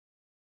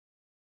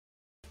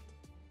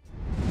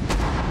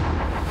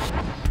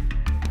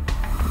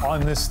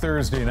on this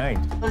Thursday night.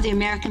 The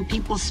American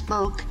people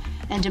spoke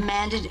and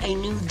demanded a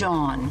new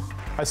dawn.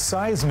 A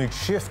seismic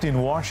shift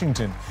in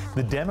Washington.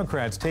 The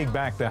Democrats take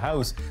back the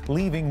House,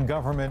 leaving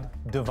government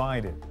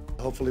divided.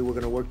 Hopefully we're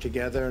going to work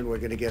together and we're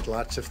going to get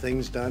lots of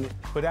things done.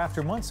 But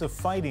after months of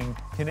fighting,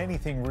 can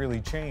anything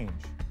really change?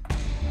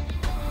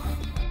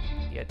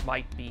 It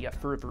might be a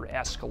further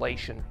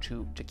escalation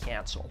to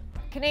cancel.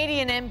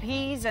 Canadian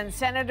MPs and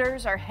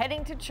senators are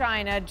heading to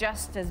China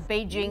just as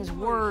Beijing's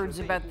words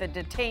about the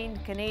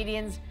detained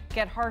Canadians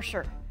get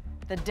harsher.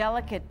 The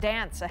delicate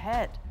dance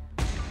ahead.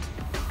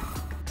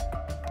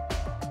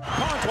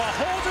 Contois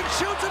holds and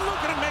shoots, and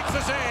Luukkonen makes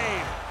the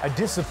save. A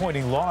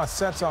disappointing loss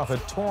sets off a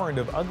torrent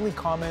of ugly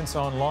comments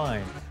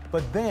online,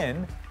 but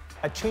then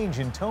a change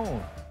in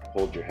tone.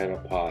 Hold your head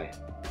up high.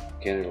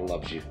 Canada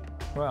loves you.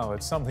 Well,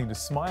 it's something to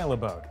smile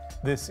about.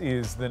 This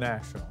is The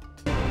National.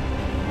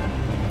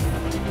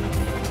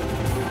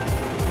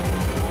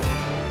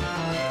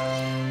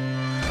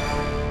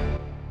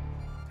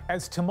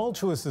 As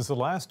tumultuous as the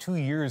last 2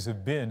 years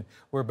have been,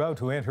 we're about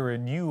to enter a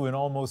new and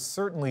almost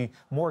certainly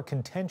more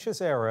contentious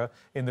era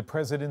in the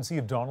presidency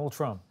of Donald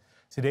Trump.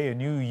 Today, a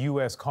new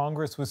U.S.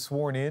 Congress was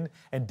sworn in,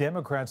 and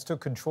Democrats took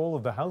control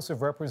of the House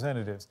of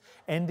Representatives,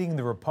 ending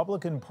the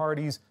Republican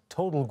Party's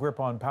total grip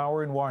on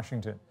power in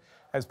Washington.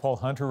 As Paul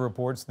Hunter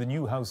reports, the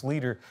new House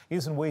leader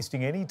isn't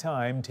wasting any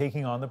time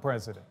taking on the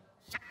president.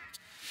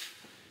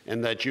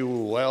 And that you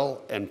will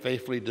well and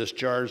faithfully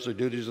discharge the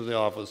duties of the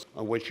office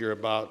on which you're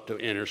about to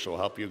enter, so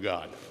help you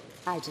God.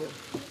 I do.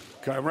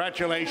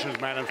 Congratulations,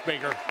 Madam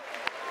Speaker.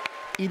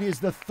 It is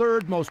the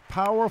third most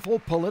powerful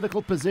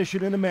political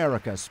position in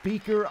America,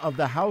 Speaker of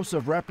the House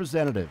of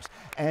Representatives,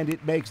 and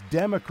it makes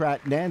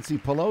Democrat Nancy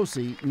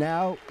Pelosi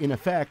now, in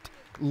effect,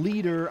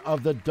 leader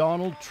of the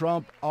Donald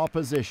Trump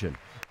opposition.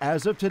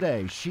 As of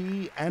today,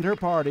 she and her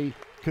party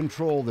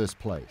control this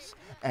place.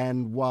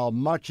 And while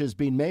much has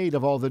been made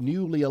of all the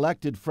newly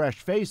elected fresh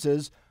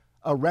faces,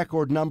 a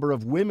record number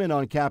of women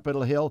on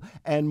Capitol Hill,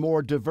 and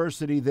more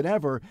diversity than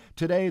ever,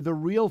 today the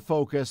real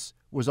focus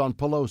was on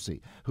Pelosi,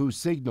 who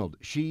signaled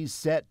she's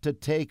set to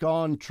take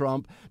on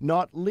Trump,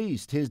 not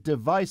least his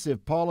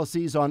divisive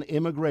policies on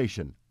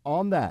immigration.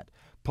 On that,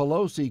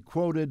 Pelosi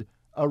quoted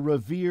a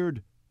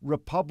revered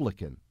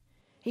Republican.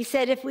 He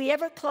said, if we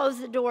ever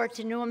close the door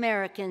to new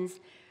Americans,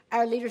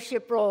 our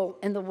leadership role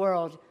in the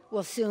world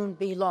will soon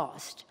be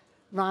lost.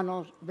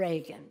 Ronald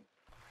Reagan.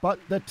 But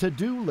the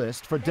to-do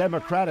list for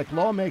Democratic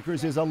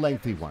lawmakers is a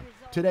lengthy one.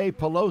 Today,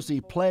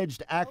 Pelosi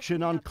pledged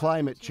action on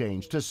climate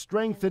change, to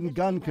strengthen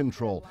gun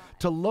control,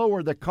 to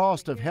lower the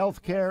cost of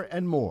health care,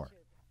 and more.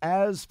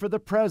 As for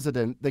the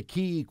president, the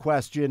key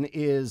question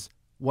is,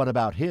 what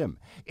about him?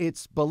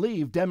 It's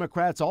believed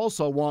Democrats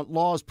also want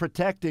laws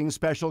protecting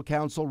special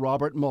counsel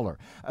Robert Mueller,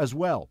 as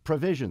well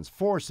provisions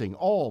forcing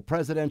all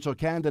presidential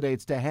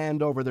candidates to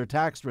hand over their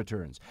tax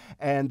returns.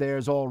 And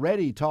there's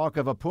already talk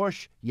of a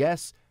push,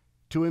 yes,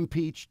 to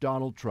impeach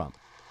Donald Trump.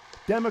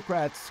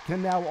 Democrats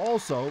can now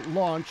also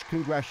launch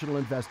congressional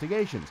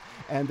investigations,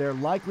 and they're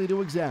likely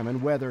to examine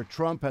whether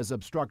Trump has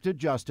obstructed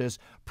justice,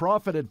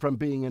 profited from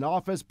being in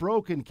office,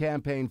 broken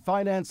campaign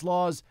finance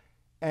laws,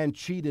 and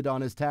cheated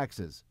on his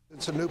taxes.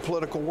 It's a new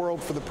political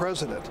world for the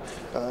president.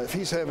 If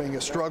he's having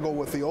a struggle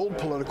with the old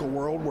political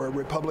world where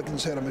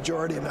Republicans had a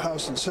majority in the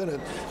House and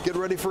Senate, get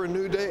ready for a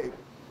new day.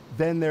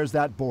 Then there's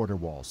that border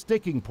wall,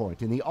 sticking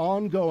point in the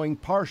ongoing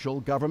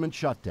partial government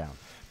shutdown.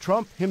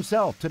 Trump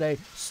himself today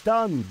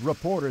stunned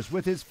reporters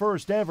with his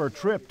first ever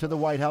trip to the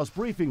White House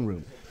briefing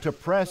room to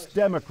press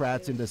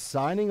Democrats into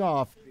signing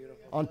off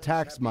on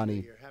tax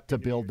money to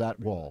build that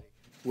wall.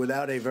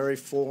 Without a very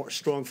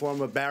strong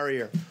form of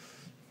barrier,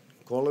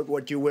 call it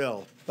what you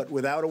will, but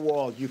without a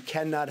wall, you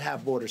cannot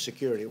have border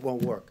security. It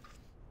won't work.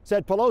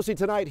 Said Pelosi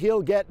tonight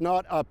he'll get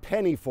not a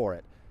penny for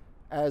it,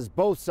 as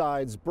both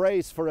sides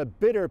brace for a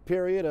bitter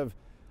period of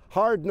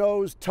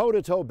hard-nosed,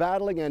 toe-to-toe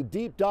battling and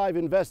deep-dive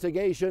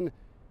investigation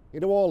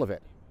into all of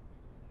it.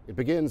 It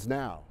begins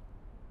now.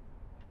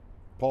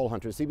 Paul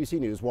Hunter, CBC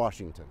News,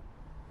 Washington.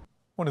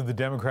 One of the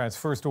Democrats'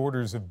 first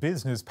orders of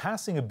business,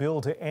 passing a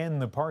bill to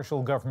end the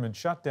partial government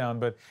shutdown,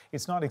 but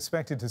it's not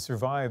expected to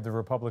survive the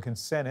Republican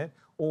Senate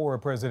or a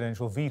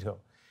presidential veto.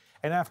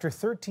 And after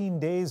 13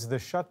 days, the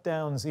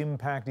shutdown's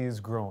impact is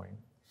growing.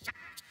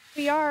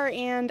 We are,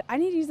 and I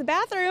need to use the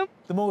bathroom.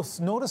 The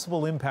most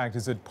noticeable impact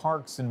is at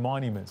parks and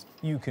monuments.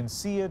 You can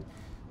see it,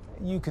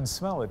 you can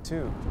smell it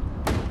too.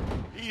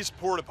 These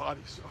porta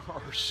potties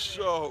are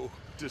so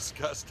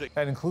disgusting.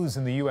 That includes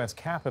in the U.S.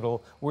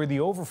 Capitol, where the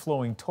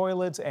overflowing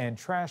toilets and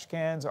trash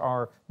cans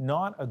are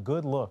not a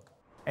good look.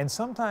 And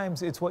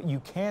sometimes it's what you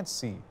can't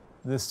see.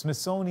 The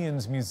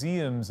Smithsonian's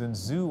museums and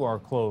zoo are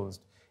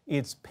closed.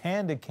 It's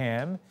Panda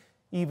Cam,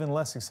 even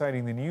less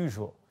exciting than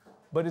usual.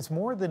 But it's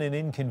more than an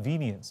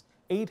inconvenience.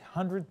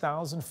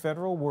 800,000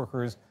 federal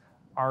workers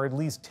are at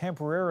least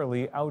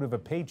temporarily out of a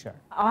paycheck.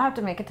 I'll have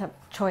to make a tough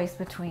choice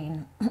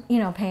between,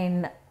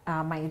 paying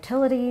my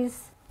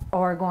utilities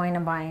or going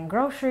and buying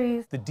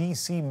groceries. The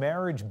D.C.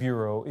 Marriage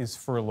Bureau is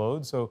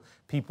furloughed, so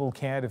people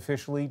can't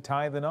officially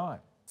tie the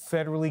knot.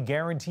 Federally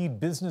guaranteed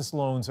business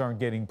loans aren't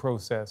getting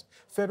processed.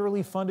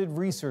 Federally funded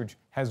research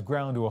has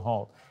ground to a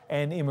halt,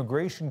 and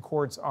immigration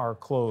courts are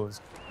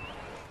closed,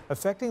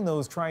 affecting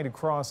those trying to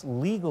cross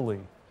legally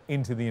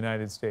into the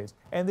United States.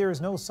 And there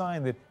is no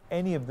sign that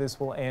any of this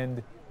will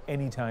end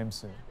anytime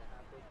soon.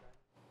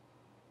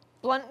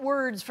 Blunt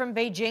words from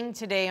Beijing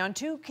today on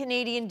 2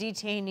 Canadian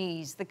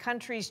detainees. The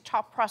country's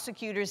top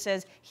prosecutor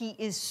says he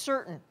is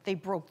certain they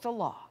broke the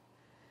law.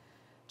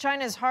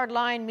 China's hard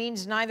line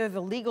means neither the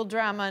legal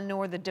drama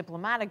nor the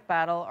diplomatic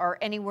battle are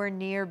anywhere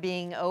near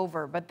being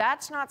over. But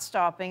that's not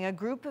stopping a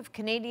group of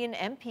Canadian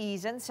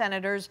MPs and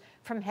senators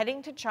from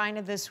heading to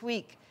China this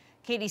week.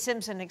 Katie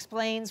Simpson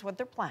explains what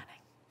they're planning.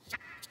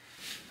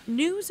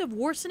 News of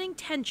worsening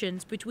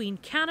tensions between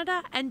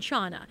Canada and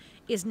China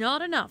is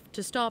not enough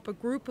to stop a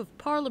group of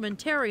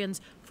parliamentarians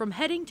from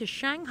heading to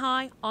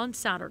Shanghai on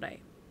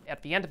Saturday.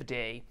 At the end of the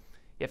day,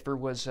 if there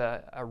was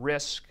a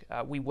risk,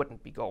 we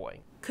wouldn't be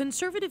going.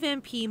 Conservative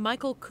MP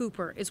Michael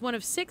Cooper is one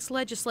of 6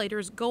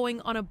 legislators going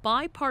on a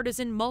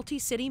bipartisan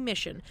multi-city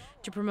mission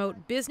to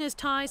promote business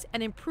ties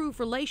and improve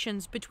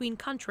relations between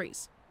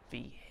countries.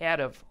 The head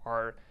of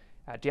our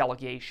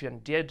delegation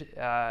did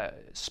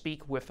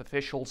speak with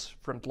officials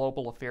from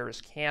Global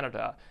Affairs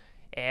Canada,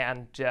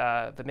 and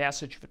the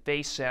message that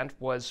they sent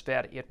was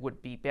that it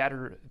would be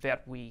better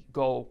that we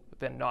go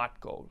than not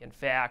go. In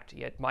fact,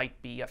 it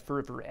might be a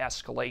further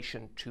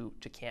escalation to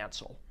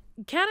cancel.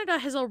 Canada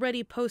has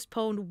already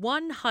postponed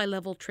one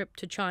high-level trip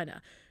to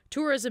China.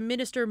 Tourism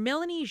Minister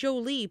Melanie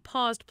Joly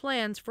paused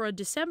plans for a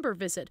December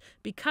visit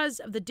because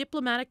of the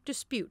diplomatic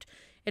dispute.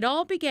 It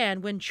all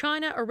began when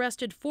China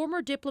arrested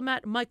former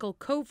diplomat Michael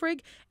Kovrig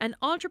and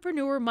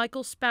entrepreneur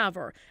Michael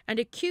Spavor and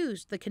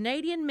accused the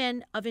Canadian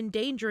men of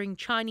endangering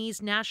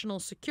Chinese national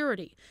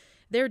security.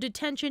 Their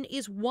detention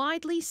is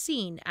widely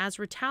seen as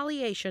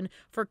retaliation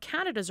for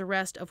Canada's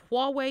arrest of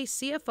Huawei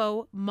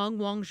CFO Meng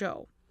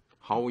Wanzhou.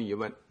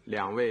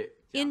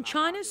 In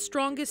China's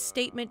strongest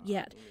statement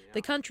yet,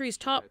 the country's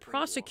top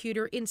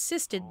prosecutor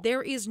insisted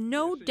there is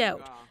no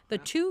doubt the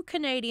 2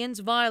 Canadians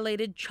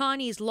violated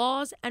Chinese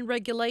laws and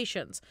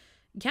regulations.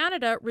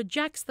 Canada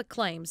rejects the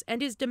claims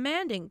and is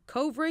demanding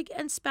Kovrig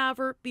and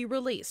Spavor be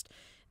released.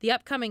 The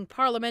upcoming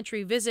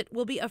parliamentary visit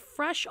will be a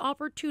fresh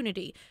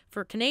opportunity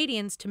for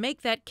Canadians to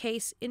make that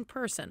case in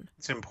person.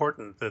 It's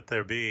important that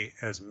there be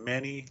as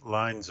many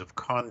lines of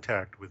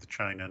contact with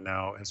China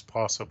now as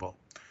possible.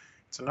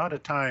 It's not a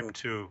time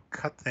to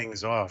cut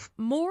things off.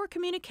 More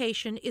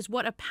communication is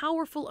what a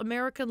powerful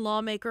American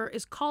lawmaker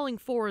is calling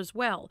for as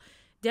well.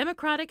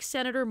 Democratic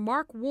Senator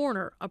Mark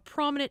Warner, a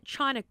prominent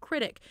China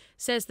critic,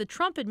 says the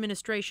Trump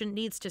administration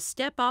needs to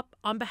step up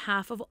on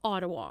behalf of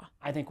Ottawa.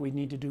 I think we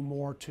need to do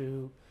more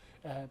to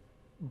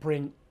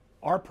bring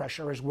our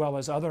pressure, as well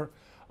as other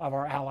of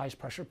our allies'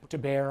 pressure, to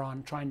bear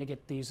on trying to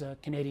get these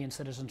Canadian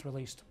citizens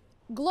released.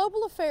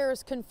 Global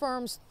Affairs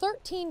confirms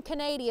 13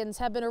 Canadians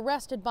have been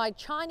arrested by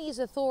Chinese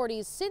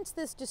authorities since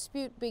this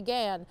dispute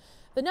began.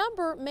 The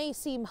number may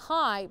seem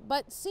high,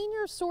 but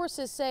senior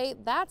sources say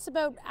that's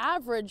about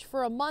average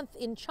for a month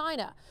in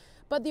China.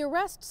 But the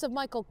arrests of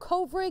Michael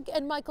Kovrig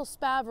and Michael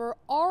Spavor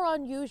are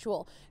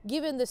unusual,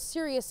 given the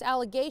serious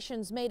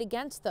allegations made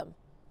against them.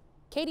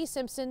 Katie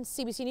Simpson,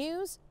 CBC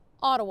News,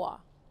 Ottawa.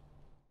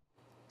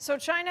 So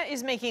China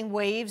is making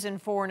waves in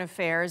foreign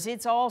affairs.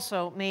 It's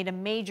also made a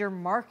major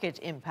market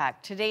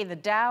impact. Today, the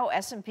Dow,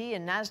 S&P,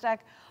 and NASDAQ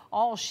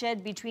all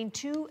shed between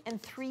 2%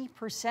 and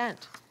 3%.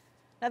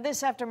 Now,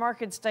 this after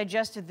markets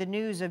digested the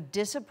news of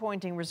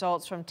disappointing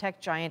results from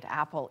tech giant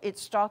Apple.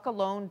 Its stock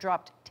alone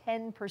dropped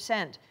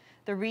 10%.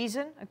 The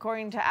reason,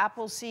 according to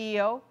Apple's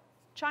CEO,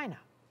 China.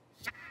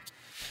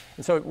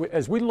 And so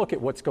as we look at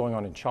what's going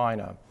on in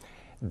China,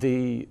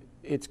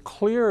 it's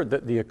clear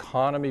that the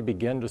economy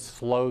began to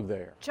slow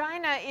there.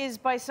 China is,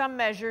 by some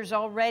measures,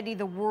 already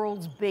the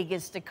world's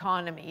biggest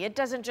economy. It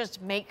doesn't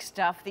just make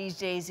stuff these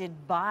days, it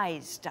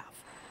buys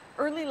stuff.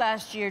 Early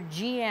last year,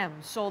 GM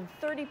sold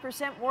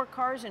 30% more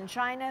cars in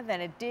China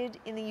than it did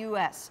in the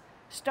U.S.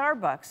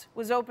 Starbucks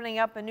was opening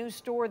up a new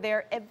store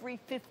there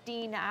every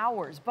 15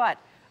 hours. But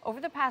over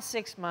the past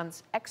 6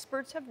 months,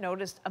 experts have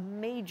noticed a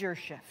major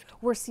shift.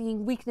 We're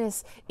seeing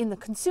weakness in the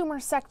consumer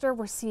sector,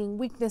 we're seeing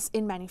weakness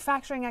in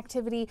manufacturing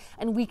activity,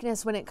 and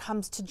weakness when it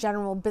comes to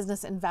general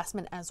business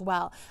investment as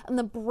well. And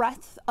the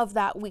breadth of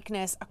that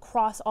weakness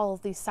across all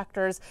of these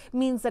sectors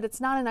means that it's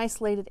not an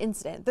isolated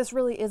incident. This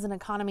really is an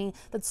economy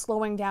that's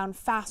slowing down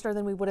faster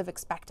than we would have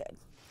expected.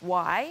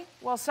 Why?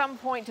 Well, some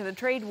point to the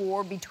trade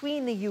war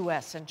between the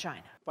U.S. and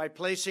China. By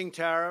placing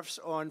tariffs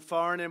on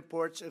foreign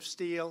imports of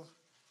steel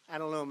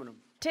and aluminum.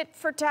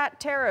 Tit-for-tat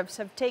tariffs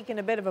have taken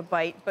a bit of a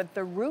bite, but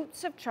the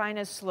roots of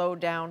China's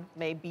slowdown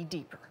may be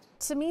deeper.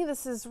 To me,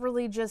 this is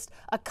really just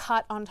a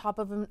cut on top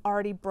of an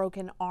already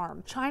broken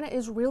arm. China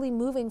is really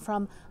moving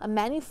from a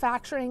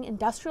manufacturing,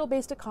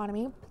 industrial-based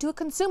economy to a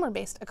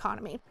consumer-based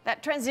economy.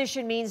 That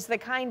transition means the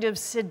kind of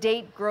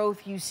sedate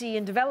growth you see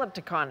in developed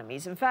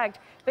economies. In fact,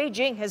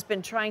 Beijing has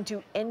been trying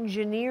to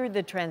engineer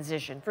the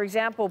transition, for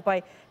example,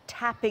 by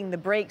tapping the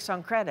brakes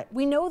on credit.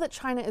 We know that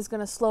China is going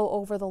to slow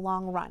over the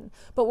long run,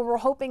 but what we're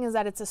hoping is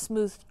that it's a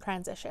smooth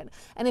transition.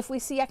 And if we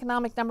see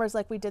economic numbers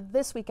like we did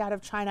this week out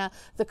of China,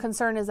 the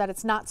concern is that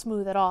it's not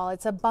smooth at all.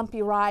 It's a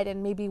bumpy ride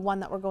and maybe one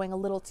that we're going a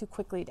little too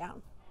quickly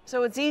down.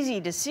 So it's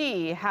easy to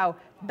see how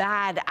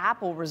bad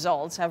Apple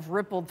results have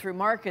rippled through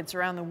markets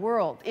around the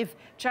world. If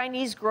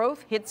Chinese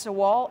growth hits a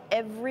wall,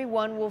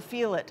 everyone will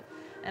feel it.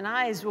 And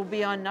eyes will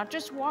be on not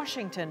just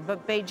Washington,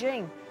 but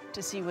Beijing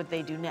to see what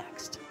they do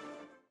next.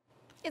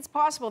 It's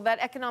possible that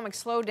economic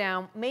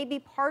slowdown may be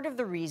part of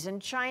the reason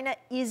China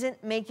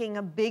isn't making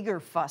a bigger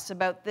fuss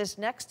about this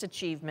next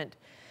achievement,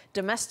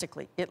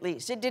 domestically at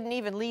least. It didn't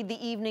even lead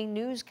the evening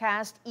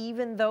newscast,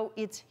 even though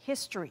it's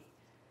history.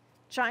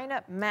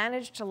 China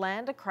managed to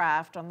land a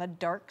craft on the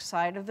dark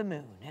side of the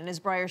moon. And as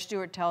Briar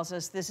Stewart tells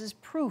us, this is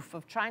proof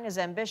of China's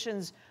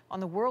ambitions on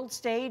the world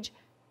stage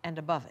and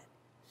above it.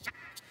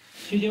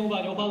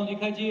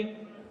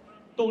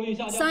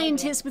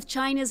 Scientists with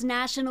China's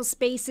National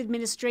Space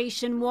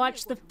Administration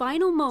watched the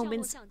final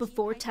moments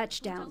before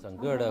touchdown.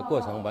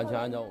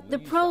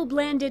 The probe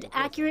landed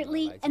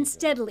accurately and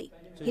steadily,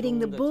 hitting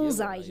the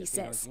bullseye, he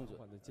says.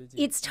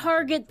 Its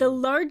target, the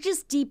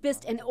largest,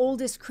 deepest, and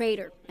oldest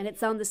crater, and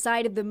it's on the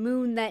side of the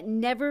moon that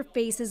never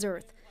faces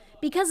Earth.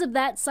 Because of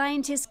that,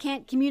 scientists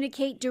can't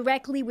communicate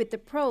directly with the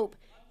probe.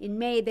 In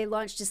May, they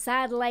launched a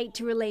satellite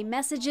to relay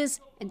messages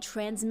and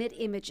transmit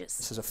images.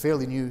 This is a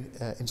fairly new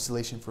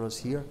installation for us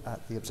here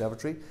at the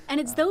observatory. And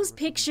it's those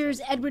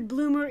pictures Edward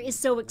Bloomer is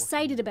so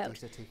excited about.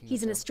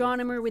 He's an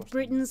astronomer with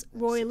Britain's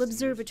Royal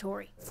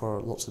Observatory.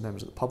 For lots of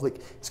members of the public,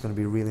 it's going to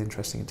be really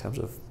interesting in terms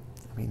of,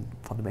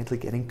 fundamentally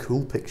getting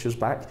cool pictures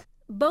back.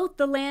 Both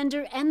the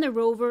lander and the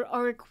rover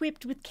are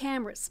equipped with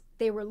cameras.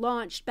 They were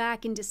launched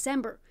back in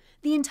December.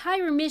 The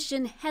entire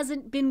mission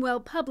hasn't been well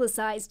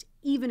publicized,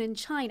 even in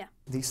China.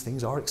 These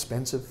things are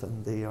expensive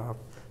and they are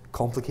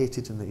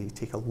complicated and they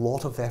take a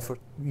lot of effort.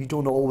 You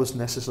don't always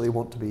necessarily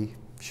want to be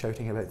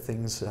shouting about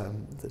things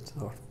that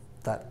are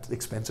that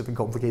expensive and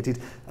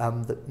complicated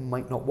that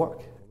might not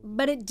work.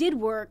 But it did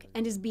work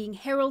and is being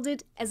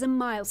heralded as a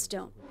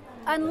milestone.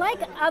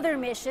 Unlike other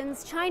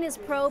missions, China's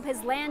probe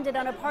has landed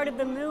on a part of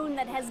the moon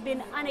that has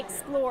been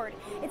unexplored.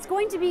 It's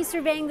going to be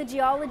surveying the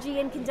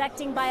geology and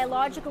conducting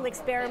biological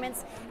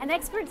experiments, and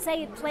experts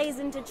say it plays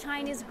into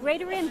China's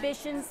greater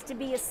ambitions to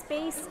be a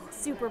space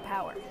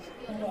superpower.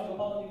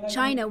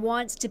 China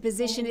wants to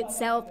position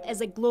itself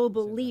as a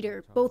global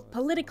leader, both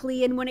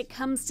politically and when it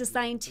comes to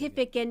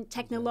scientific and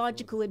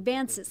technological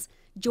advances.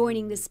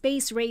 Joining the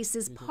space race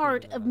is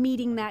part of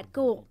meeting that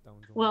goal.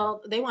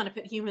 Well, they want to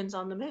put humans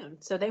on the moon,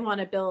 so they want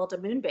to build a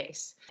moon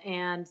base,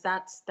 and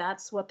that's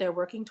what they're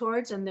working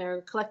towards, and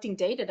they're collecting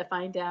data to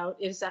find out,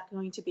 is that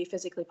going to be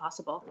physically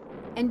possible?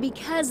 And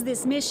because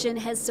this mission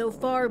has so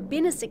far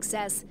been a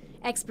success,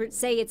 experts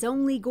say it's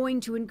only going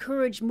to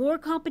encourage more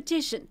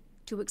competition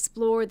to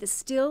explore the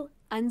still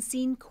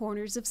unseen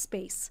corners of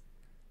space.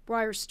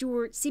 Briar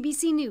Stewart,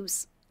 CBC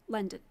News,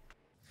 London.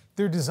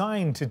 They're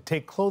designed to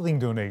take clothing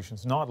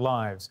donations, not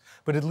lives.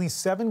 But at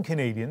least 7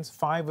 Canadians,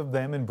 5 of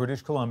them in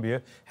British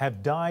Columbia,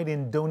 have died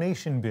in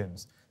donation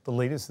bins. The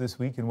latest this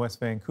week in West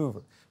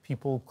Vancouver.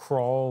 People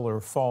crawl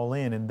or fall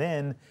in, and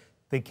then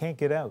they can't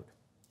get out.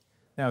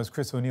 Now, as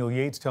Chris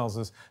O'Neill-Yates tells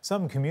us,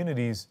 some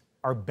communities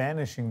are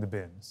banishing the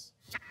bins.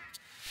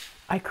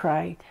 I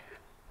cried.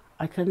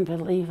 I couldn't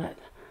believe it.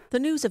 The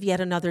news of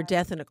yet another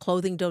death in a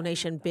clothing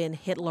donation bin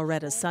hit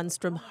Loretta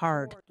Sundstrom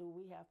hard.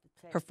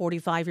 Her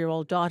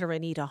 45-year-old daughter,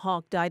 Anita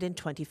Hawk, died in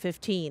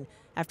 2015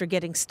 after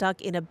getting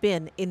stuck in a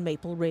bin in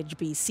Maple Ridge,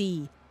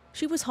 BC.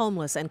 She was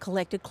homeless and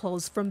collected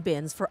clothes from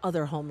bins for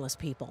other homeless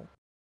people.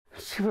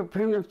 She would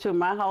bring them to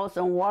my house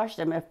and wash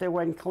them if they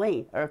weren't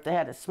clean or if they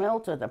had a smell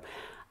to them.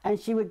 And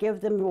she would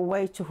give them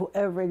away to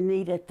whoever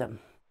needed them.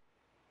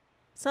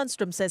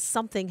 Sundstrom says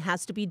something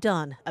has to be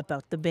done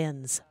about the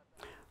bins.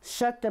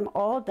 Shut them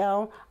all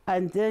down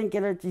and then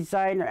get a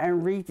designer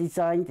and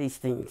redesign these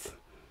things.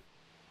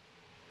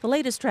 The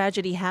latest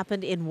tragedy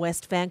happened in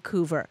West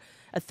Vancouver.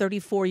 A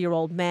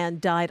 34-year-old man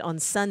died on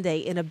Sunday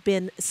in a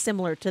bin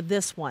similar to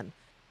this one.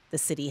 The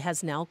city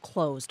has now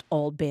closed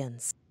all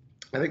bins.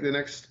 I think the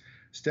next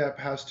step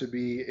has to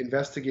be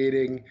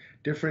investigating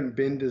different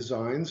bin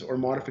designs or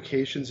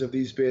modifications of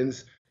these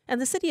bins.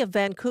 And the city of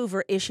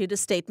Vancouver issued a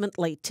statement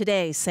late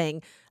today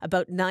saying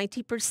about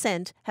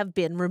 90% have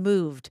been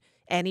removed.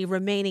 Any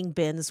remaining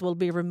bins will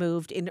be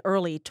removed in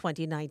early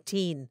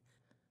 2019.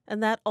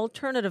 And that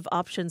alternative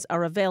options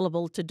are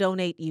available to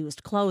donate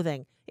used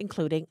clothing,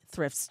 including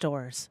thrift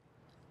stores.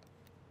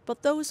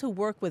 But those who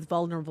work with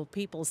vulnerable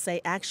people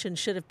say action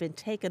should have been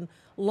taken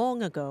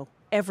long ago,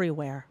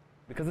 everywhere.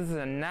 Because this is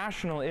a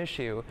national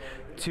issue,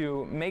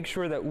 to make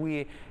sure that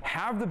we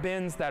have the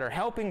bins that are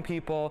helping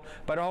people,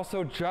 but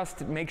also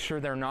just make sure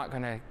they're not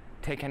going to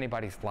take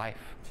anybody's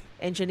life.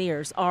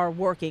 Engineers are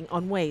working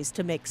on ways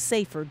to make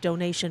safer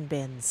donation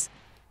bins.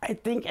 I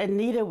think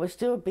Anita would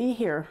still be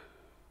here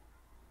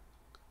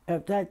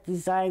if that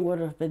design would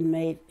have been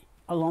made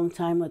a long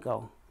time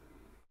ago.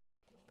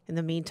 In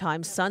the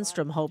meantime,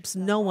 Sundstrom hopes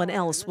no one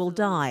else will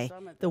die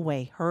the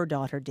way her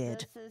daughter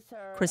did.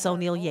 Chris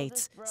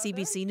O'Neill-Yates,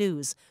 CBC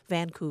News,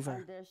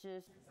 Vancouver.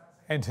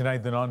 And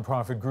tonight, the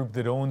nonprofit group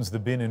that owns the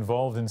bin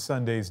involved in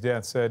Sunday's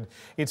death said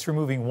it's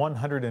removing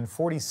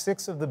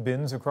 146 of the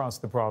bins across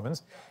the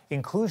province.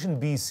 Inclusion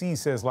BC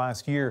says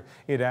last year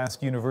it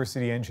asked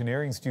university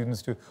engineering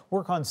students to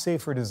work on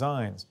safer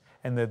designs,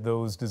 and that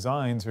those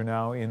designs are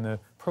now in the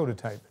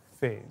prototype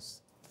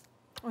phase.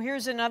 Well,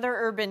 here's another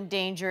urban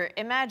danger.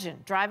 Imagine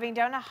driving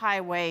down a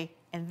highway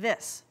and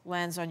this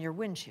lands on your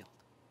windshield.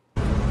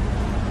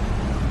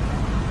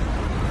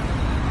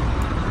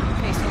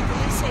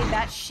 Say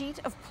that sheet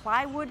of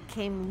plywood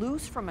came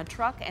loose from a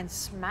truck and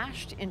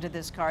smashed into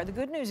this car. The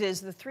good news is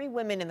the 3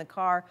 women in the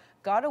car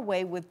got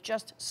away with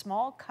just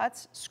small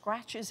cuts,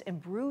 scratches, and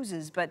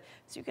bruises, but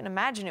as you can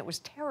imagine, it was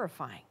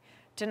terrifying.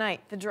 Tonight,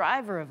 the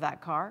driver of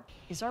that car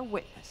is our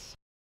witness.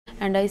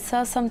 And I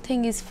saw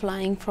something is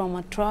flying from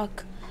a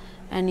truck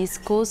and it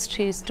goes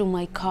straight to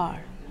my car.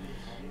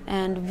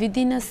 And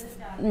within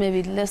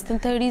maybe less than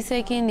 30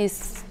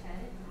 seconds,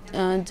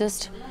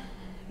 just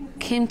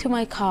came to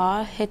my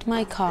car, hit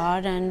my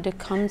car, and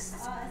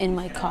comes in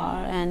my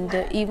car, and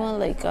even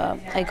like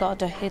I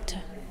got a hit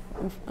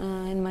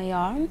in my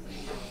arm.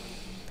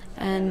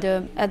 And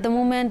at the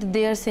moment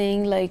they are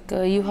saying like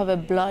you have a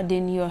blood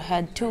in your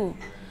head too.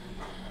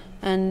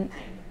 And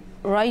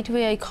right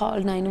away I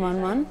called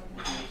 911,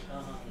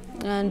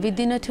 and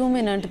within 2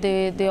 minutes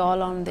they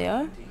all on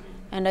there,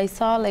 and I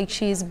saw like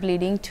she is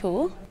bleeding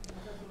too.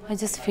 I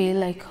just feel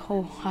like,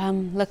 oh,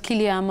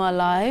 luckily I'm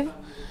alive.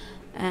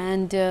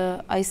 And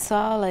I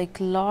saw like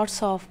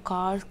lots of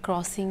cars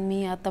crossing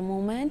me at the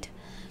moment,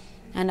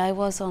 and I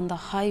was on the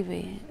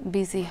highway,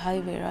 busy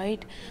highway,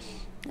 right?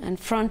 And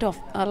front of,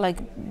 like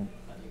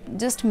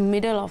just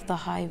middle of the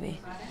highway.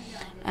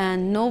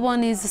 And no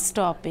one is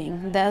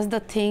stopping. That's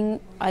the thing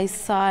I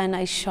saw and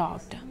I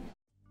shocked.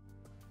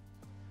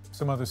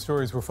 Some other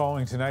stories we're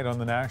following tonight on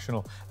The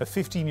National. A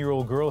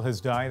 15-year-old girl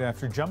has died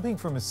after jumping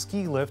from a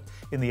ski lift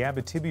in the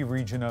Abitibi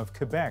region of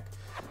Quebec.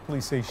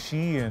 Police say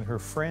she and her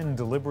friend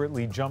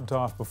deliberately jumped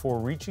off before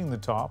reaching the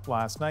top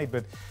last night,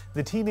 but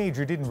the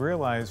teenager didn't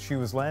realize she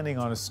was landing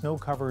on a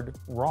snow-covered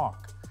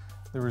rock.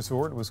 The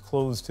resort was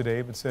closed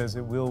today, but says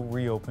it will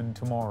reopen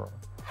tomorrow.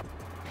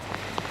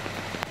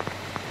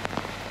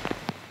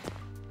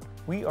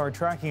 We are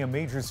tracking a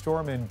major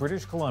storm in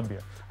British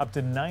Columbia. Up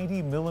to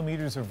 90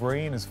 millimeters of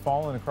rain has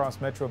fallen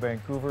across Metro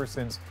Vancouver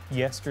since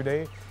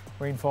yesterday.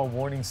 Rainfall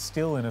warnings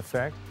still in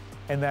effect,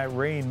 and that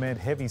rain meant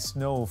heavy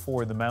snow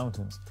for the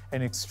mountains.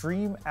 An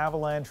extreme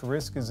avalanche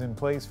risk is in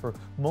place for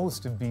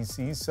most of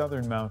BC's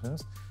southern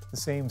mountains. The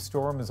same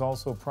storm has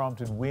also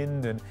prompted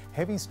wind and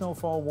heavy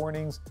snowfall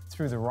warnings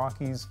through the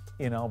Rockies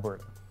in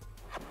Alberta.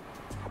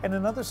 And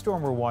another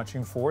storm we're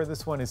watching for,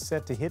 this one is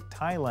set to hit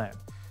Thailand.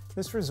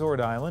 This resort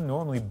island,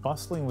 normally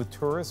bustling with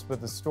tourists, but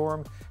the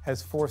storm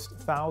has forced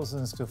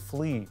thousands to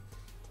flee.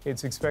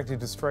 It's expected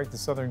to strike the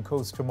southern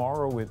coast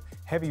tomorrow with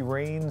heavy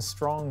rain,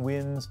 strong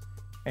winds,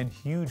 and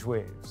huge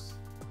waves.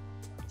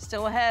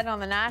 Still ahead on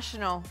The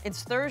National,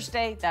 it's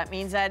Thursday. That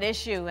means That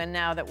Issue. And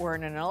now that we're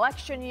in an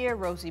election year,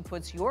 Rosie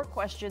puts your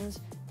questions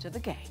to the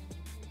game.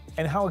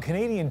 And how a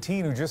Canadian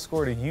teen who just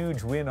scored a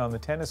huge win on the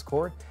tennis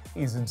court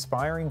is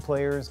inspiring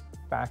players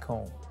back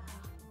home.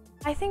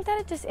 I think that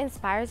it just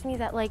inspires me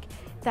that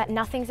that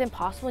nothing's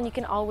impossible, and you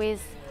can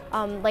always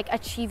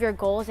achieve your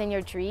goals and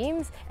your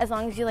dreams as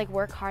long as you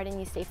work hard and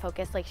you stay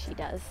focused like she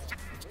does.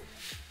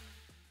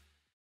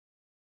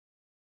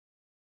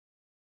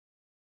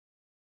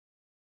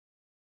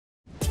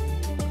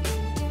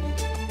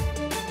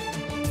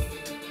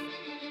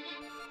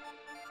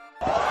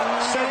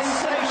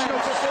 Sensational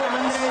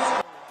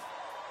performance.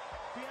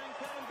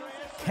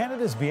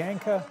 Canada's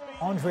Bianca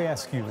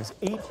Andreescu is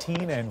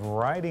 18 and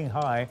riding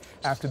high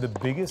after the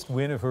biggest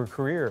win of her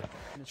career.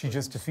 She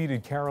just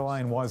defeated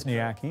Caroline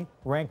Wozniacki,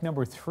 ranked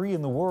number 3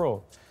 in the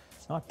world.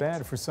 Not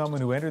bad for someone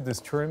who entered this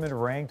tournament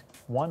ranked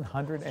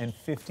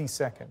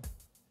 152nd.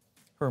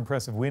 Her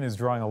impressive win is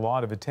drawing a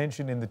lot of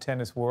attention in the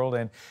tennis world,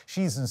 and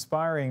she's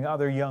inspiring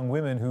other young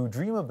women who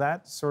dream of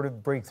that sort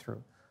of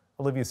breakthrough.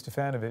 Olivia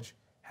Stefanovic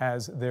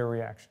has their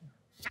reaction.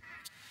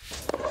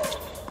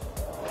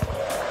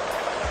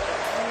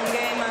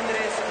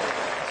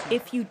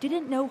 If you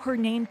didn't know her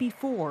name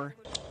before,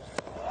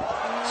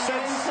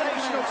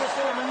 sensational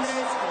performance.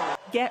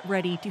 Get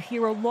ready to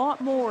hear a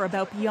lot more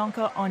about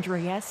Bianca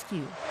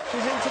Andreescu.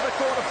 She's into the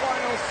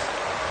quarterfinals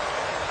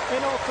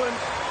in Auckland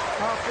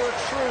after a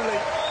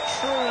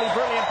truly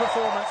brilliant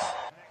performance.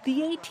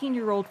 The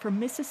 18-year-old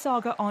from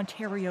Mississauga,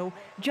 Ontario,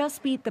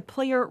 just beat the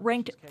player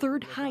ranked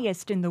 3rd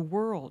highest in the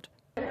world.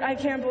 I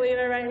can't believe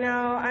it right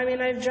now. I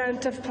mean, I've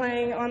dreamt of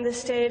playing on this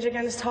stage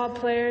against top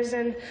players,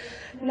 and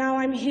now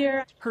I'm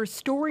here. Her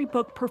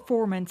storybook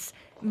performance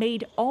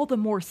made all the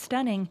more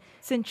stunning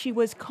since she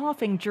was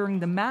coughing during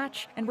the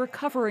match and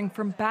recovering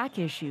from back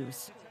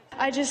issues.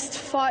 I just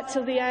fought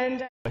till the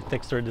end. I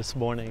text her this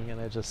morning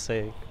and I just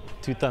say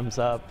 2 thumbs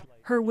up.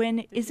 Her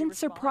win isn't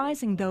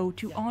surprising, though,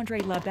 to Andre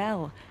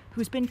Labelle.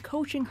 who's been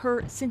coaching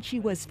her since she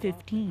was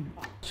 15.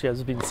 She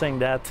has been saying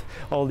that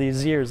all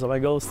these years. My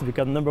goal is to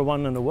become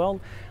 #1 in the world.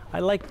 I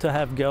like to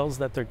have girls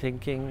that are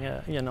thinking,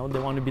 they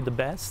want to be the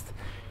best.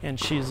 And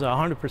she's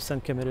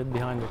 100% committed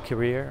behind her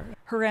career.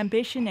 Her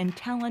ambition and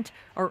talent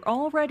are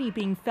already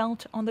being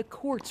felt on the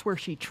courts where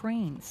she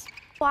trains.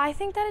 Well, I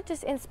think that it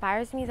just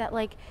inspires me that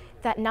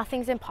that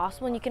nothing's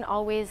impossible and you can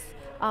always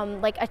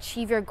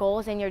achieve your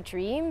goals and your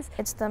dreams.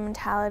 It's the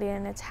mentality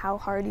and it's how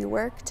hard you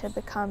work to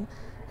become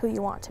who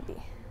you want to be.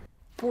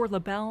 For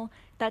LaBelle,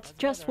 that's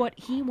just what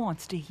he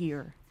wants to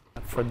hear.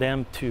 For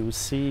them to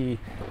see,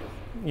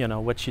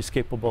 what she's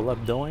capable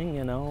of doing,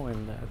 and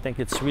I think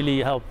it's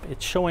really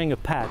it's showing a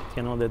path,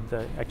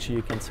 that actually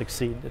you can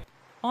succeed.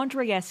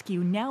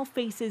 Andreescu now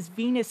faces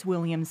Venus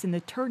Williams in the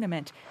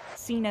tournament,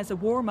 seen as a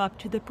warm-up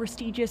to the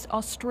prestigious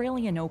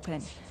Australian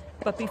Open.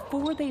 But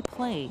before they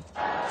play...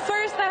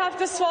 First, I have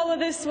to swallow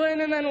this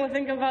win, and then we'll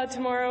think about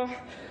tomorrow.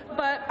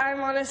 But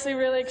I'm honestly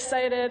really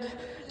excited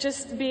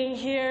just being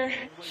here.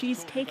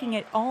 She's taking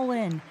it all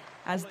in,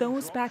 as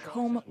those back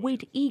home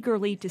wait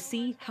eagerly to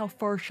see how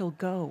far she'll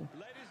go.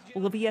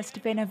 Olivia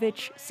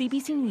Stefanovic,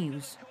 CBC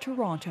News,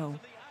 Toronto.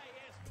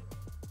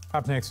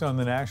 Up next on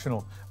The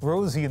National,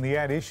 Rosie and the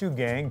At Issue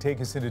Gang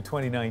take us into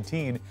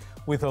 2019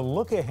 with a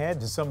look ahead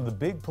to some of the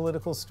big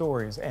political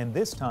stories. And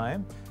this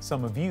time,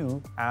 some of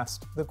you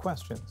asked the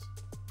questions.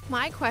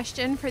 My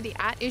question for the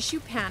At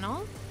Issue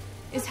panel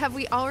is, have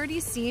we already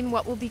seen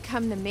what will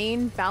become the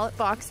main ballot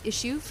box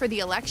issue for the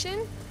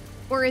election,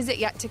 or is it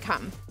yet to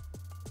come?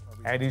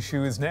 At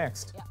Issue is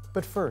next,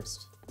 but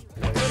first.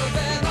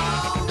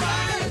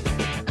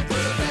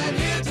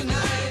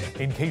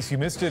 In case you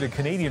missed it, a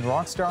Canadian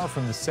rock star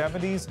from the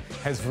 70s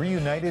has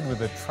reunited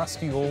with a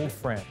trusty old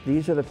friend.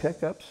 These are the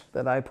pickups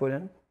that I put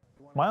in.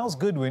 Miles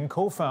Goodwin,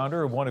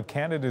 co-founder of one of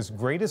Canada's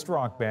greatest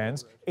rock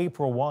bands,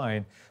 April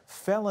Wine,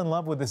 fell in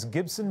love with this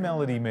Gibson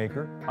melody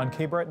maker on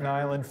Cape Breton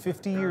Island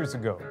 50 years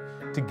ago.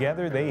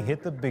 Together, they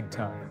hit the big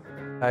time.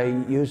 I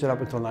used it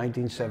up until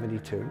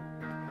 1972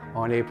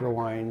 on April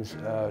Wine's,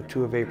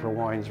 2 of April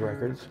Wine's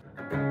records.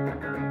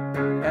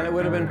 And it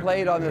would have been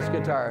played on this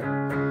guitar.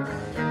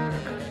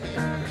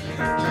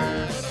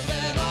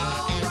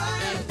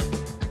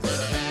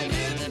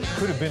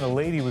 Could Have Been a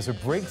Lady was a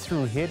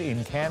breakthrough hit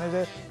in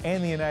Canada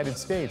and the United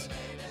States.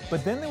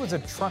 But then there was a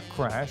truck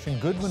crash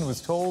and Goodwin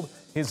was told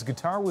his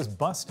guitar was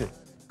busted.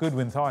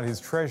 Goodwin thought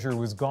his treasure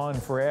was gone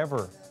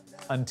forever,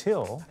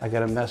 until... I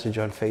got a message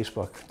on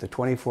Facebook the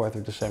 24th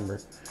of December,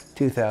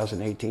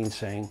 2018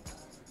 saying,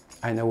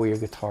 I know where your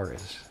guitar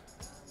is,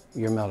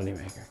 your melody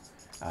maker.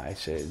 I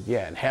said,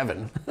 yeah, in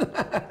heaven.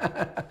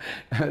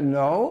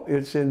 No,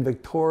 it's in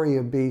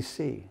Victoria,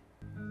 BC.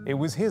 It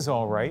was his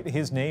all right,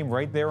 his name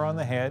right there on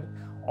the head.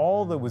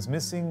 All that was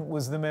missing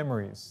was the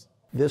memories.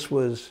 This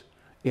was,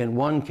 in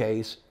one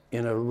case,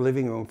 in a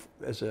living room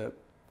as a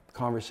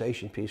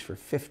conversation piece for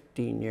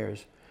 15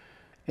 years.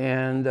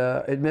 And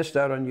it missed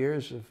out on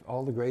years of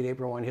all the great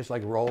April Wine hits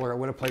like Roller. I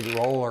would have played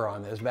Roller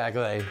on this back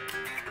then.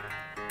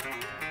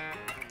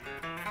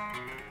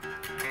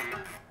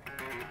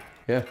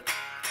 Yeah.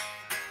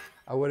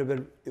 I would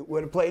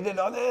have played it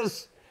on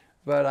this,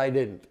 but I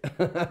didn't,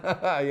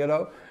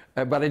 but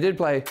I did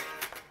play.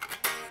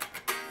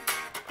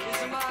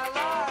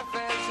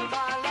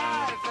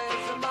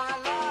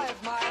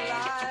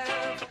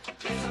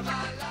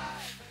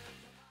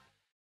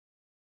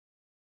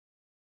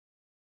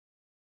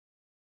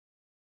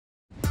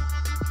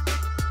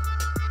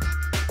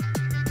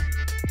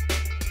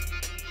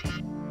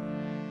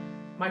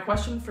 My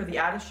question for the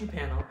At Issue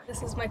panel.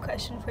 This is my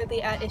question for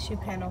the At Issue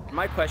panel.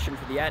 My question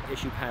for the At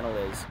Issue panel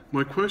is.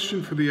 My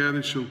question for the At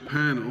Issue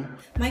panel.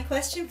 My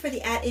question for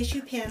the At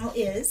Issue panel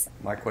is.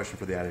 My question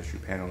for the At Issue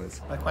panel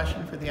is. My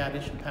question for the At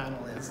Issue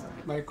panel is.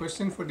 My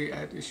question for the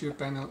At Issue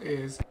panel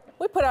is.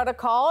 We put out a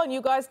call and you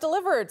guys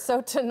delivered.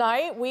 So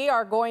tonight we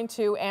are going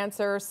to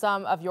answer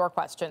some of your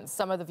questions,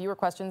 some of the viewer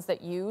questions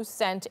that you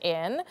sent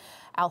in.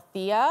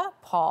 Althea,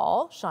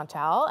 Paul,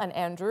 Chantal, and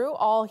Andrew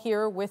all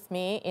here with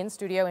me in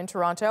studio in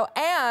Toronto.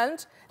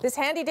 And this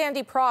handy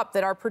dandy prop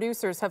that our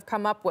producers have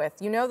come up with.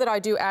 You know that I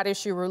do At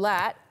Issue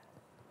Roulette.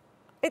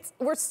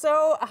 We're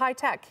so high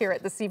tech here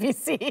at the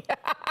CBC.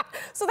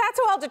 So that's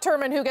how I'll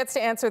determine who gets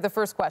to answer the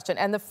first question.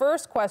 And the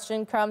first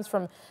question comes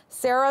from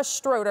Sarah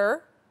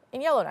Stroder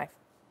in Yellowknife.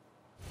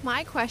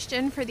 My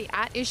question for the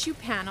At Issue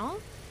panel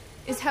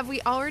is, have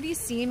we already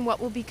seen what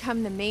will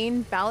become the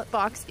main ballot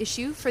box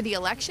issue for the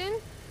election,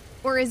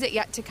 or is it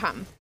yet to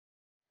come?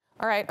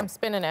 All right, I'm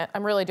spinning it.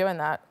 I'm really doing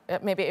that.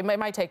 It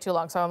might take too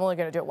long, so I'm only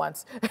going to do it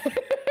once.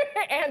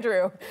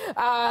 Andrew,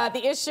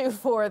 the issue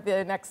for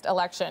the next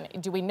election,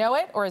 do we know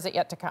it, or is it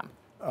yet to come?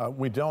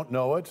 We don't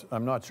know it.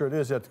 I'm not sure it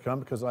is yet to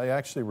come because I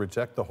actually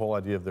reject the whole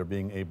idea of there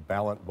being a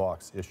ballot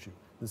box issue.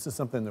 This is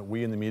something that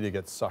we in the media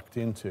get sucked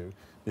into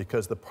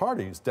because the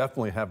parties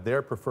definitely have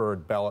their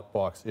preferred ballot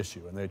box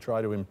issue and they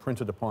try to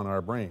imprint it upon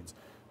our brains.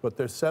 But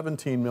there's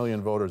 17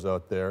 million voters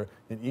out there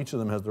and each of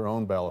them has their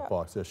own ballot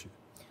box issue.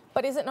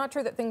 But is it not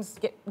true that things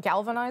get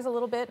galvanized a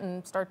little bit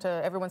and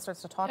everyone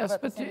starts to talk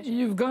about this? Yes, but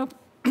you've got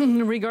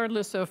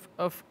regardless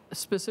of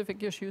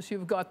specific issues,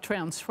 you've got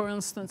trends. For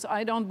instance,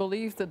 I don't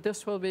believe that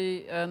this will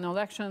be an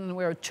election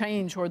where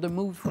change or the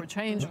move for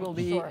change will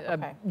be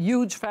a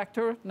huge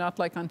factor, not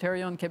like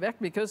Ontario and Quebec,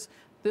 because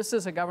this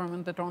is a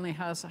government that only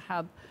has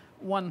had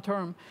one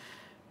term.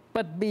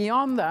 But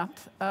beyond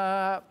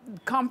that,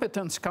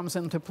 competence comes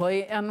into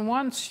play. And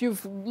once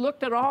you've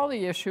looked at all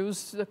the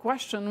issues, the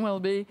question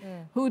will be,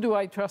 who do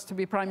I trust to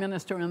be Prime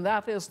Minister? And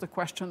that is the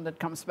question that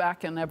comes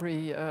back in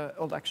every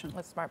election.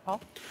 Let's start,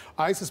 Paul.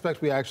 I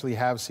suspect we actually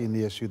have seen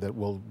the issue that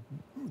will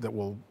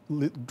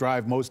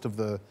drive most of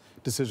the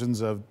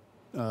decisions of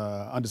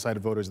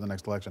undecided voters in the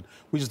next election.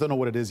 We just don't know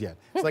what it is yet.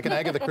 It's like an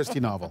Agatha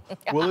Christie novel.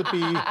 Will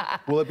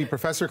it be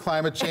Professor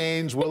Climate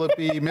Change? Will it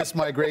be Miss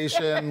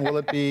Migration? Will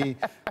it be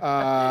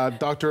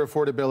Dr.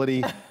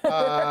 Affordability?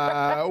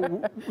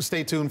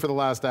 Stay tuned for the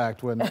last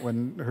act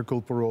when Hercule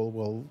Poirot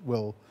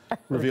will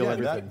reveal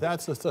everything.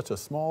 That's such a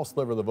small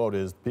sliver of the vote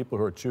is people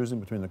who are choosing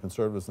between the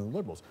Conservatives and the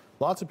Liberals.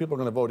 Lots of people are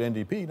going to vote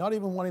NDP, not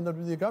even wanting them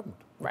to be the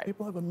government. Right.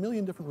 People have a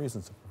million different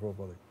reasons to prefer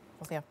voting.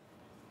 Yeah.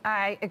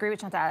 I agree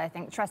with Chantal. I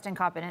think trust and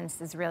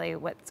competence is really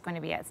what's going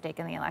to be at stake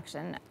in the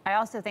election. I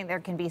also think there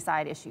can be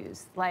side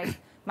issues like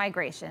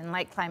migration,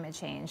 like climate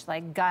change,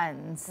 like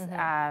guns.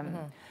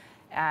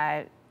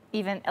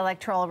 Even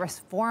electoral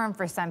reform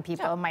for some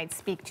people might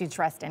speak to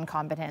trust and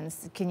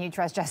competence. Can you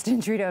trust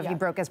Justin Trudeau if he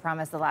broke his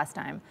promise the last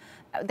time?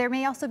 There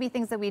may also be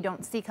things that we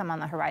don't see come on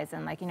the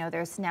horizon. Like, you know,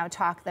 there's now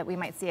talk that we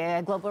might see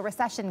a global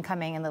recession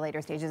coming in the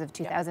later stages of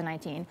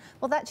 2019.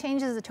 Well, that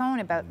changes the tone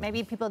about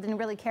maybe people didn't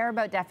really care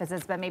about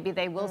deficits, but maybe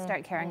they will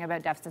start caring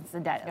about deficits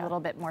and debt a little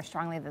bit more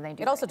strongly than they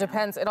do. It also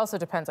depends. It also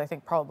depends, I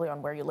think, probably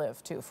on where you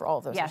live too for all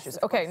of those issues.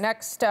 Of Okay,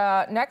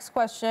 next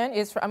question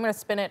is I'm going to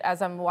spin it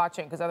as I'm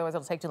watching because otherwise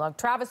it'll take too long.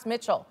 Travis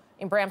Mitchell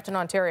in Brampton,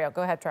 Ontario.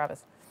 Go ahead,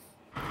 Travis.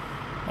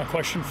 My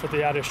question for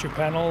the at-issue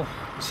panel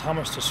is how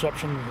much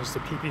disruption is the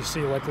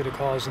PPC likely to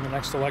cause in the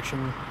next election,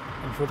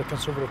 and for the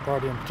Conservative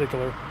Party in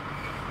particular?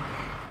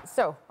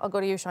 So I'll go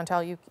to you,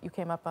 Chantal. You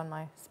came up on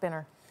my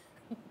spinner.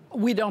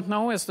 We don't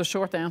know is the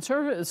short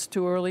answer. It's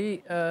too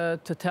early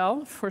to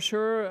tell for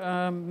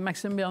sure.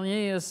 Maxime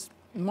Bernier is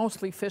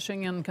mostly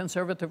fishing in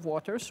Conservative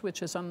waters,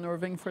 which is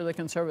unnerving for the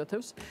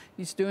Conservatives.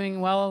 He's doing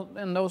well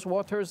in those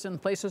waters in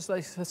places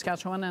like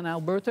Saskatchewan and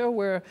Alberta,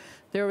 where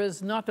there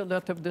is not a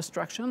lot of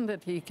destruction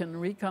that he can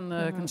wreak on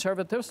the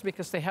Conservatives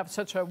because they have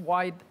such a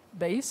wide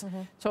base.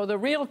 So the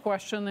real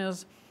question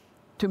is,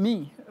 to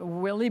me,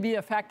 will he be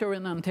a factor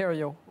in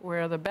Ontario,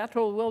 where the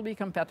battle will be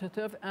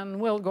competitive and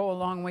will go a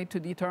long way to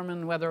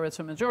determine whether it's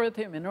a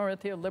majority, a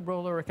minority, a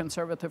Liberal or a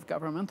Conservative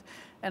government?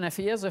 And if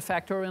he is a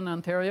factor in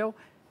Ontario,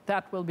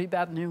 that will be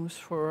bad news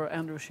for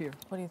Andrew Scheer.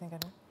 What do you think,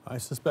 Andrew? I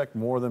suspect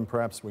more than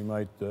perhaps we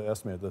might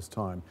estimate at this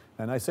time.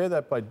 And I say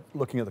that by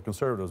looking at the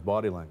Conservatives'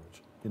 body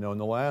language. You know, in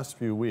the last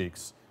few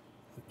weeks,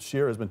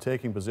 Scheer has been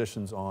taking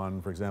positions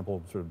on, for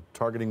example, sort of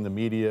targeting the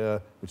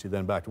media, which he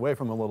then backed away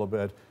from a little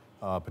bit,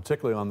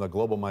 particularly on the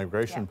Global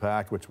Migration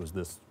Pact, which was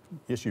this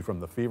issue from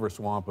the fever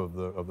swamp of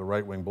the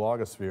right-wing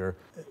blogosphere.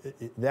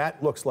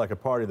 That looks like a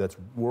party that's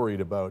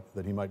worried about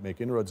that he might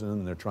make inroads in,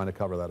 and they're trying to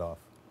cover that off.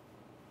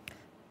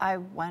 I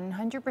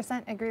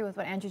 100% agree with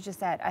what Andrew just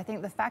said. I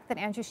think the fact that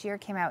Andrew Scheer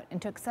came out and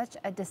took such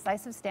a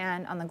decisive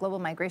stand on the Global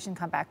Migration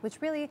Compact,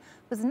 which really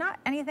was not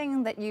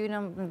anything that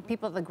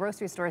people at the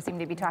grocery store seem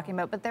to be talking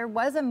about, but there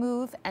was a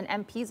move and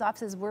MPs'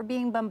 offices were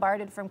being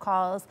bombarded from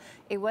calls.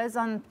 It was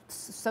on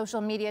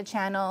social media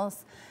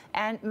channels.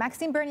 And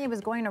Maxime Bernier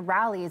was going to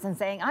rallies and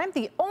saying, I'm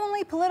the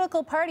only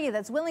political party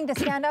that's willing to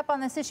stand up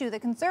on this issue. The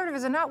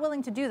Conservatives are not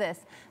willing to do this.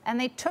 And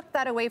they took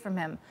that away from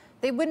him.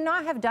 They would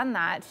not have done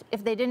that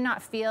if they did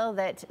not feel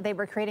that they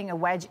were creating a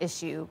wedge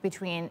issue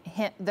between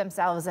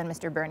themselves and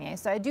Mr. Bernier.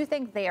 So I do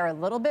think they are a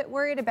little bit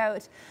worried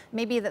about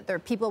maybe that their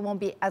people won't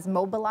be as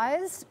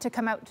mobilized to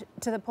come out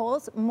to the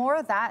polls.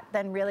 More that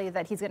than really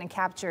that he's going to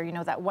capture, you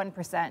know, that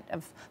 1%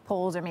 of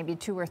polls or maybe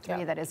 2 or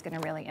 3 that is going to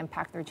really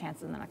impact their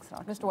chances in the next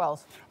election. Mr.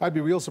 Wells. I'd be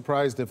real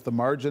surprised if the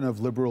margin of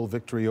Liberal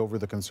victory over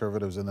the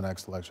Conservatives in the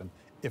next election,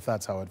 if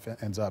that's how it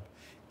ends up,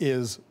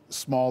 is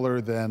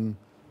smaller than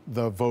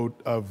the vote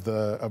of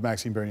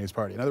Maxime Bernier's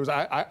party. In other words,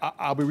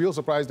 I'll be real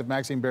surprised if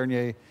Maxime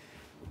Bernier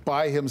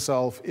by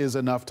himself is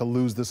enough to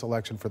lose this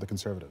election for the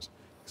Conservatives.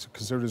 So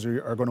Conservatives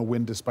are going to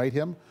win despite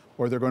him,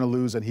 or they're going to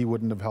lose and he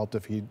wouldn't have helped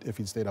if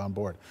he'd stayed on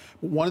board.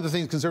 One of the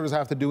things Conservatives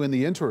have to do in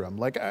the interim,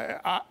 like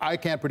I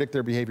can't predict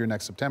their behavior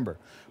next September,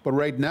 but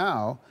right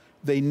now,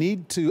 they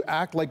need to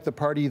act like the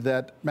party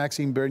that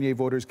Maxime Bernier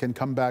voters can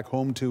come back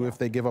home to if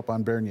they give up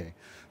on Bernier.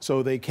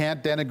 So they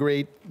can't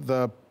denigrate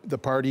the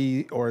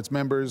party or its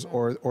members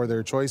or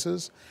their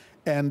choices.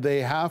 And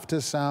they have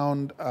to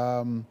sound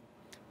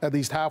at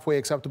least halfway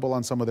acceptable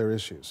on some of their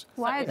issues.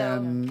 Why though?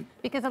 And,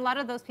 because a lot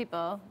of those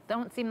people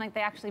don't seem like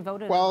they actually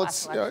voted. well, in the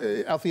last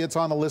election. Althea, it's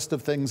on a list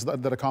of things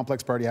that a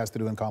complex party has to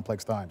do in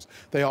complex times.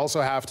 They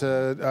also have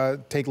to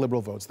take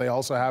Liberal votes. They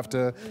also have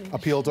to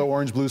appeal to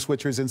orange-blue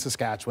switchers in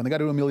Saskatchewan. They got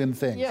to do a million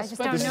things. Yes,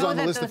 but this is on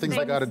the list of things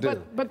they got to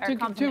do. But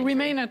to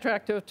remain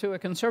attractive to a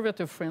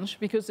Conservative fringe,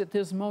 because it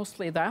is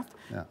mostly that,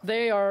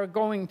 they are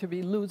going to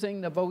be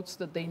losing the votes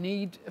that they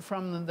need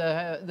from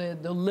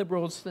the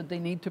Liberals that they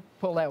need to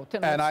pull out.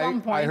 And at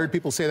some point, I heard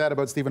people say that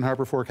about Stephen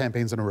Harper 4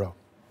 campaigns in a row.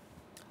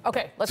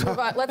 Okay, let's move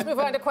on. Let's move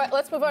on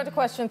to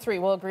question 3.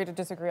 We'll agree to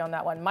disagree on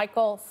that one.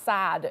 Michael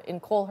Saad in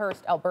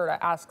Colehurst, Alberta,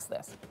 asks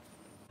this.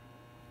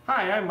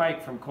 Hi, I'm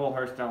Mike from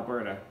Colehurst,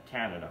 Alberta,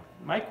 Canada.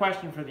 My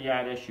question for the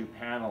At Issue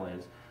panel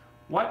is,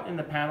 what, in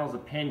the panel's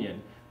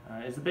opinion,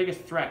 is the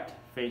biggest threat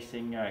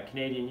facing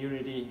Canadian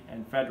unity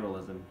and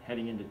federalism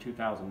heading into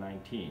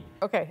 2019?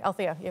 Okay,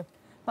 Althea, you.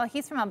 Well,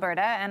 he's from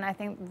Alberta, and I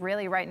think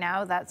really right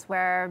now that's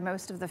where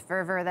most of the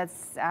fervor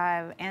that's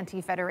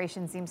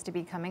anti-federation seems to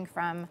be coming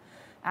from.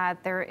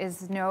 There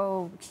is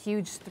no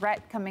huge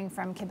threat coming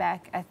from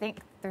Quebec. I think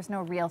there's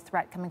no real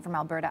threat coming from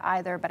Alberta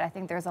either, but I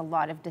think there's a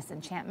lot of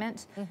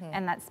disenchantment,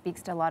 and that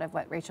speaks to a lot of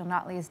what Rachel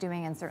Notley is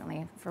doing, and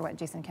certainly for what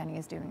Jason Kenney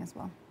is doing as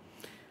well.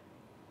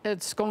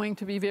 It's going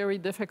to be very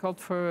difficult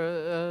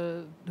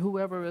for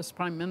whoever is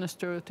Prime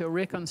Minister to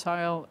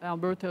reconcile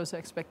Alberta's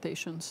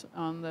expectations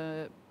on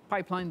the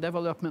pipeline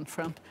development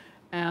front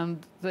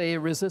and the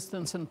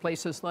resistance in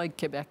places like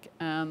Quebec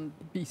and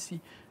BC.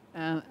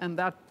 And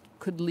that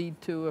could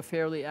lead to a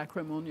fairly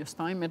acrimonious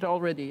time. It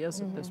already is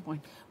at this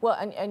point. Well,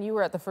 and you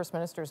were at the First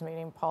Minister's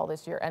meeting, Paul,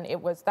 this year, and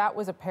that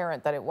was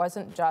apparent that it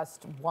wasn't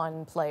just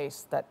one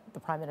place that the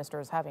Prime Minister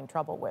is having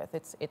trouble with.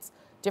 It's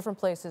different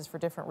places for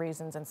different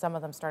reasons, and some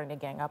of them starting to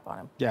gang up on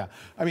him. Yeah,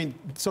 I mean,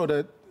 so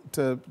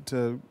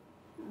to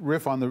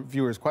riff on the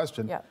viewer's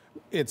question,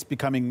 it's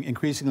becoming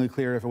increasingly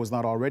clear, if it was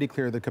not already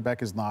clear, that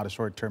Quebec is not a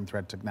short-term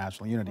threat to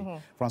national unity.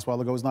 François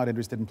Legault is not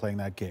interested in playing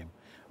that game,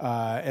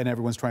 and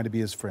everyone's trying to be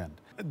his friend.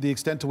 The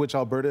extent to which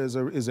Alberta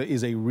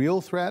is a real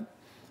threat,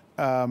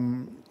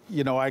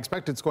 you know, I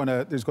expect there's going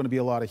to be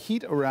a lot of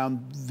heat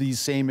around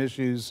these same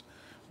issues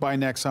by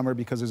next summer,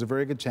 because there's a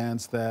very good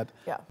chance that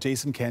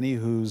Jason Kenney,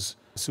 who's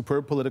a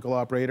superb political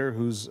operator,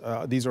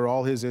 these are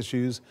all his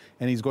issues,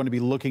 and he's going to be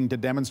looking to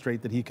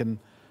demonstrate that he can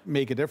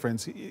make a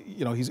difference.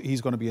 You know,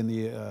 he's going to be in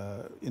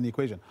the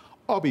equation.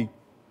 I'll be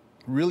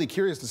really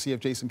curious to see if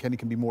Jason Kenney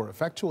can be more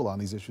effectual on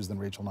these issues than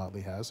Rachel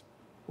Notley has.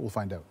 We'll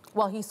find out.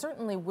 Well, he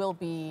certainly will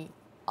be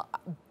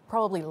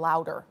probably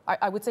louder.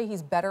 I would say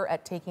he's better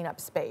at taking up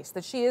space.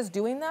 That she is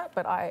doing that,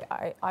 but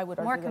I would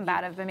argue more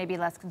combative, but maybe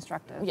less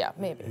constructive. Yeah,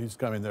 maybe. He's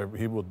coming there.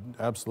 He will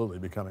absolutely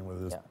be coming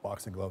with his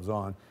boxing gloves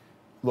on.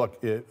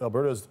 Look,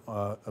 Alberta's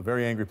a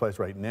very angry place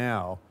right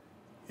now.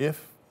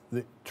 If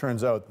it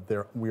turns out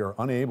that we are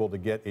unable to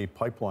get a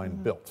pipeline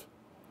built,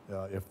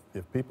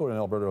 if people in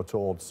Alberta are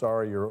told,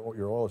 sorry, your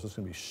oil is just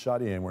going to be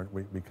shut in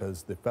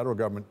because the federal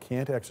government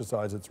can't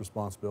exercise its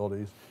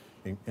responsibilities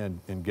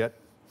and get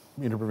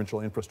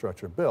interprovincial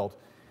infrastructure built,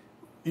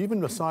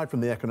 even aside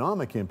from the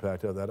economic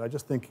impact of that, I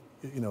just think,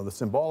 you know, the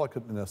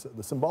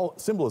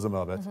symbolism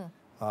of it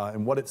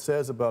and what it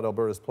says about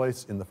Alberta's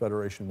place in the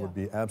Federation would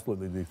be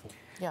absolutely lethal.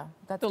 Yeah,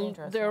 that's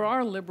dangerous. There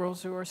are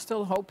Liberals who are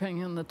still hoping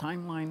in the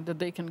timeline that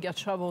they can get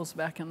shovels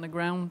back in the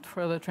ground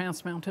for the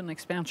Trans Mountain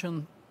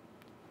expansion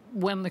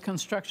when the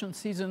construction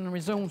season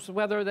resumes.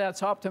 Whether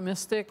that's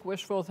optimistic,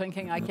 wishful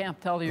thinking, I can't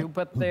tell you,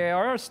 but they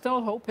are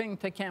still hoping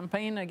to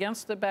campaign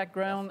against the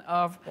background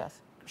of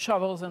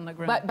shovels in the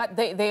ground. But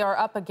they are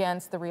up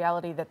against the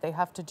reality that they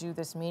have to do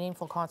this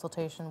meaningful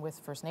consultation with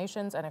First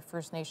Nations, and if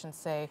First Nations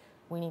say,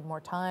 we need more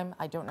time,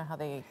 I don't know how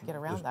they get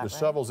around that. The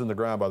shovels in the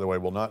ground, by the way,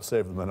 will not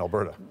save them in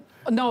Alberta.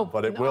 No,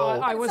 but it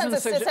will. It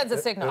sends a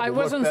signal. I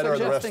wasn't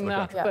suggesting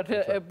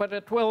that, but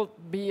it will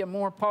be a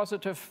more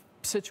positive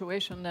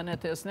situation than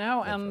it is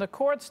now, and the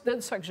courts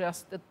did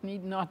suggest it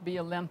need not be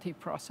a lengthy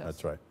process.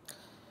 That's right.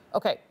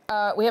 Okay,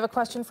 we have a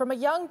question from a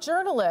young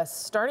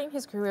journalist starting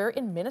his career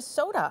in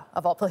Minnesota,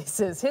 of all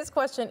places. His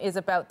question is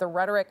about the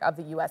rhetoric of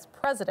the U.S.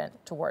 president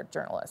toward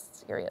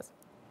journalists. Here he is.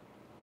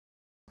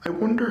 I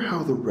wonder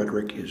how the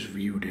rhetoric is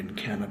viewed in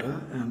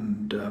Canada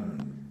and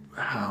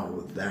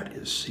how that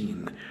is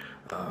seen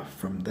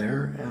from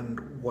there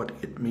and what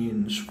it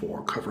means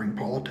for covering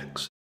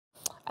politics.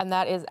 And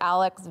that is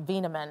Alex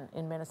Wieneman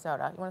in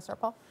Minnesota. You want to start,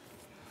 Paul?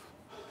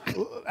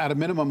 At a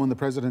minimum, when the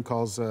president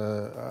calls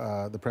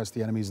the press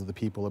the enemies of the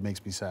people, it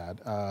makes me sad.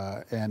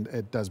 And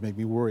it does make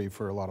me worry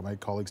for a lot of my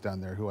colleagues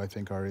down there who I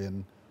think are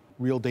in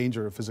real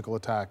danger of physical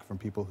attack from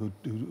people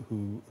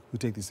who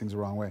take these things the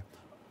wrong way.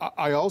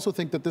 I also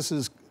think that this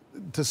is,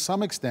 to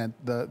some extent,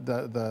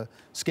 the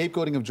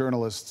scapegoating of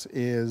journalists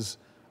is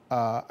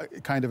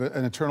kind of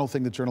an eternal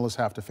thing that journalists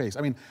have to face.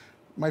 I mean,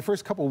 my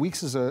first couple of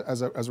weeks as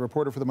a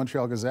reporter for the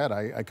Montreal Gazette,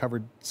 I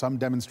covered some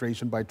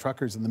demonstration by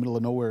truckers in the middle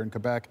of nowhere in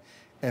Quebec,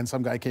 and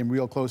some guy came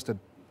real close to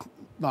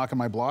knocking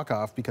my block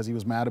off because he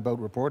was mad about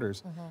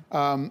reporters.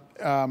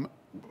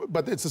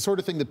 But it's the sort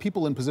of thing that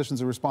people in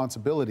positions of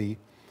responsibility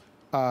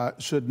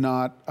should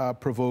not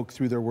provoke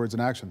through their words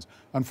and actions.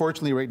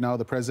 Unfortunately, right now,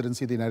 the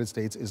presidency of the United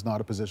States is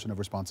not a position of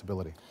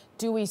responsibility.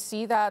 Do we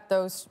see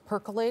those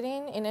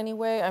percolating in any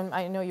way?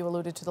 I know you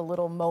alluded to the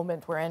little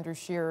moment where Andrew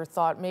Scheer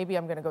thought, maybe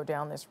I'm going to go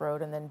down this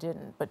road, and then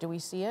didn't. But do we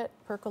see it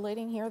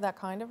percolating here, that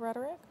kind of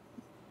rhetoric?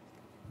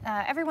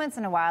 Every once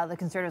in a while, the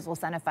Conservatives will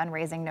send a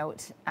fundraising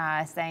note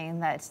saying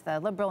that the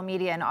Liberal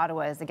media in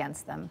Ottawa is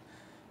against them.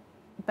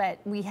 But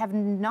we have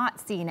not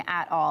seen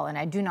at all, and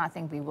I do not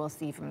think we will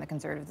see from the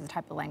Conservatives the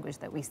type of language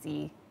that we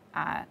see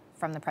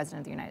from the President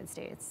of the United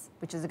States,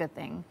 which is a good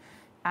thing.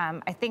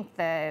 I think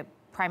the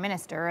Prime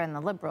Minister and the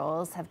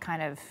Liberals have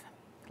kind of,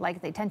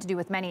 like they tend to do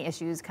with many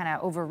issues, kind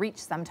of overreach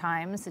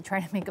sometimes to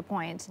try to make a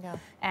point. Yeah.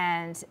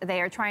 And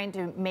they are trying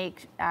to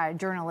make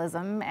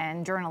journalism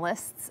and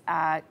journalists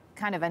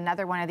kind of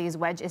another one of these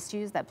wedge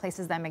issues that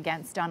places them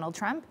against Donald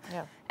Trump.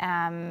 Yeah.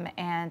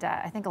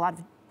 I think a lot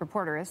of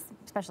reporters,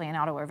 especially in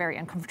Ottawa, are very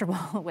uncomfortable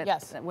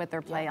with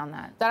their play on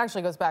that. That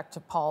actually goes back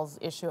to Paul's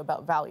issue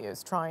about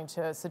values, trying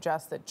to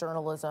suggest that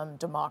journalism,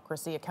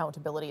 democracy,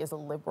 accountability is a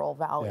liberal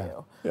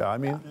value. Yeah, I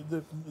mean,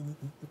 the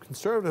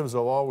Conservatives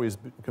have always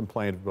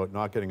complained about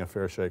not getting a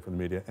fair shake from the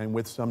media, and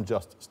with some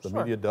justice. The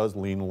media does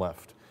lean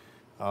left.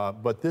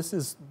 But this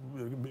is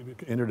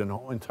entered an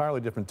entirely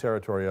different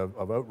territory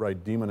of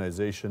outright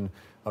demonization,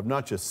 of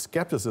not just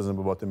skepticism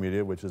about the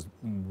media, which is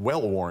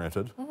well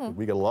warranted. Mm-hmm.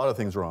 We get a lot of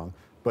things wrong,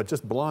 but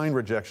just blind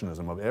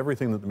rejectionism of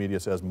everything that the media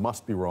says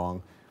must be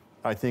wrong.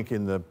 I think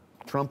in the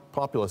Trump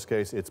populist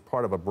case, it's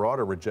part of a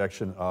broader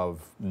rejection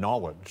of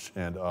knowledge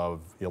and of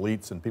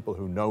elites and people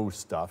who know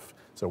stuff.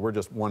 So we're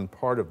just one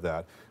part of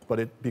that. But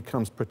it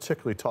becomes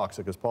particularly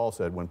toxic, as Paul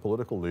said, when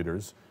political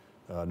leaders,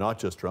 not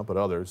just Trump, but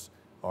others,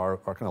 are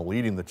kind of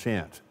leading the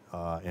chant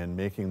and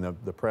making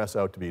the press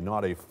out to be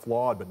not a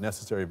flawed but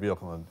necessary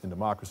vehicle in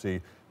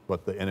democracy,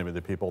 but the enemy of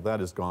the people.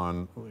 That has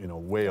gone,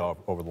 way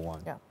over the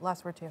line. Yeah,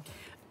 last word to you.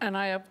 And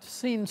I have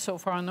seen so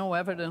far no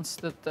evidence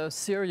that the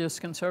serious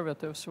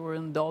Conservatives were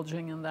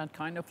indulging in that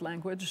kind of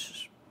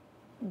language.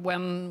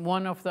 When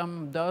one of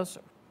them does,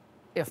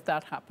 if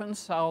that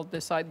happens, I'll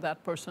decide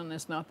that person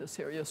is not a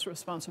serious,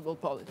 responsible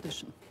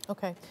politician.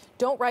 Okay.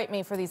 Don't write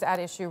me for these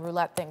at-issue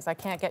roulette things. I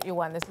can't get you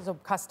one. This is a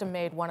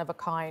custom-made,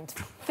 one-of-a-kind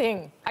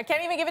thing. I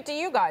can't even give it to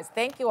you guys.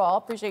 Thank you all.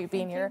 Appreciate you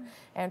being here.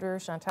 Andrew,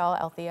 Chantal,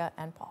 Althea,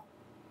 and Paul.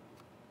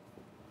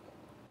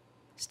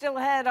 Still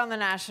ahead on The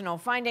National,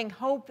 finding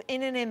hope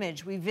in an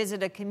image. We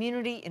visit a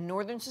community in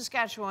northern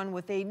Saskatchewan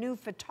with a new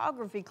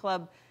photography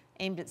club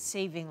aimed at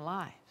saving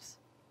lives.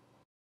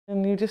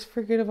 And you just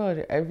forget about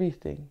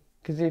everything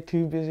because you're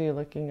too busy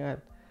looking at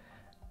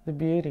the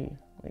beauty.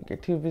 Like, you're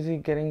too busy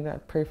getting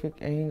that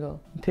perfect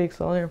angle. It takes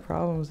all your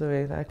problems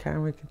away. That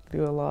camera can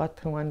do a lot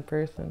to one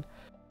person.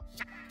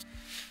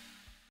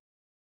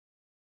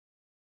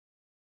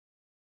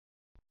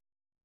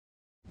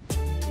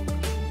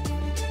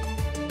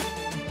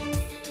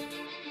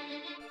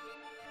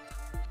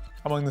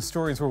 Among the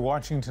stories we're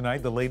watching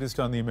tonight, the latest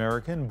on the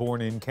American,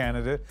 born in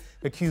Canada,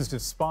 accused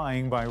of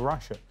spying by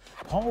Russia.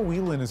 Paul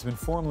Whelan has been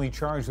formally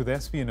charged with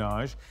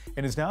espionage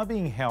and is now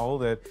being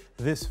held at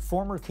this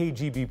former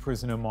KGB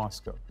prison in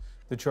Moscow.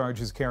 The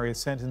charges carry a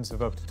sentence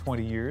of up to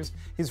 20 years.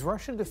 His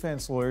Russian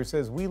defense lawyer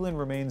says Whelan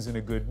remains in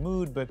a good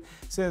mood, but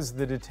says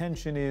the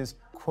detention is,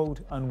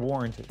 quote,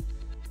 unwarranted.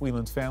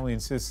 Whelan's family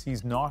insists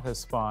he's not a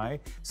spy,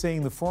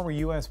 saying the former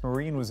U.S.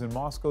 Marine was in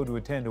Moscow to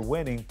attend a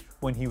wedding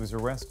when he was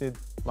arrested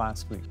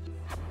last week.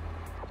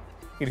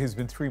 It has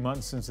been 3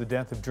 months since the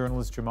death of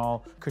journalist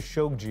Jamal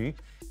Khashoggi,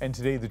 and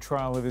today the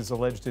trial of his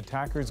alleged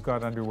attackers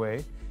got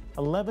underway.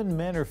 11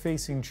 men are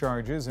facing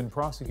charges, and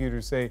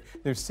prosecutors say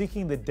they're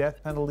seeking the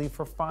death penalty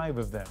for 5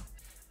 of them.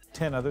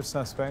 10 other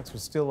suspects are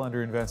still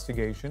under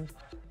investigation.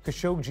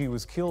 Khashoggi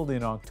was killed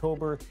in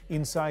October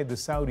inside the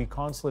Saudi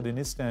consulate in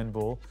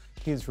Istanbul.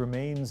 His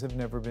remains have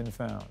never been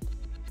found.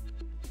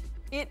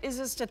 It is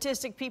a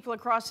statistic people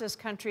across this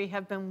country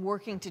have been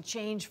working to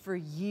change for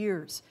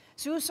years.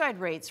 Suicide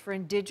rates for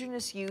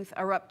Indigenous youth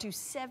are up to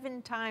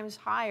 7 times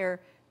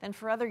higher than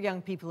for other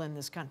young people in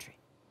this country.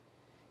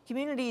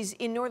 Communities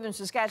in northern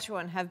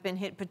Saskatchewan have been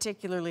hit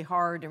particularly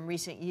hard in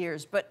recent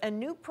years, but a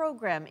new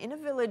program in a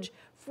village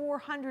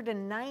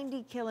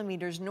 490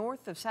 kilometers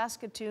north of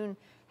Saskatoon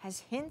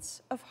has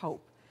hints of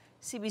hope.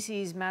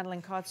 CBC's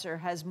Madeline Kotzer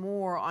has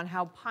more on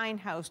how Pine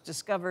House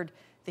discovered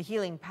the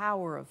healing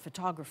power of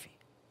photography.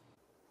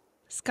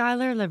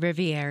 Skylar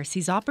LaRiviere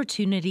sees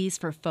opportunities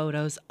for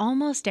photos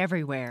almost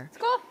everywhere.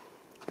 Cool.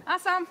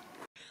 Awesome.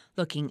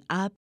 Looking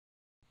up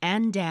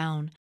and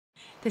down,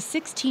 the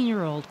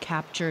 16-year-old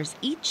captures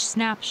each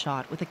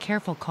snapshot with a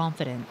careful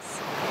confidence.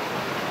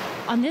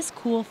 On this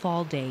cool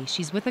fall day,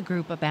 she's with a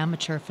group of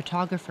amateur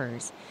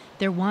photographers.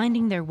 They're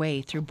winding their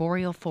way through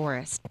boreal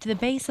forest to the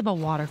base of a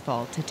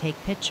waterfall to take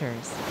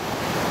pictures.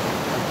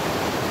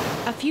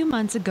 A few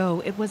months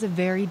ago, it was a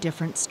very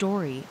different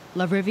story.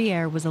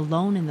 LaRiviere was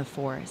alone in the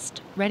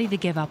forest, ready to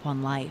give up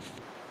on life.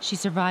 She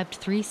survived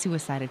 3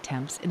 suicide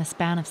attempts in a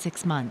span of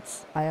 6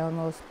 months. I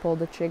almost pulled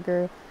the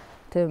trigger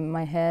to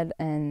my head,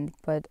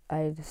 but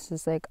I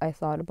just I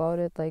thought about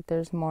it, like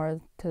there's more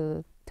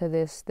to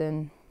this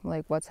than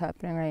like what's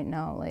happening right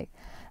now. Like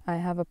I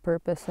have a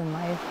purpose in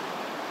life.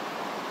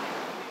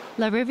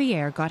 La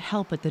Riviere got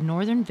help at the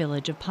northern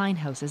village of Pine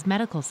House's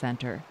medical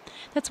center.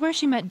 That's where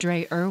she met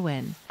Dre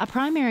Irwin, a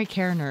primary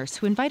care nurse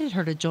who invited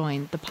her to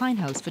join the Pine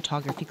House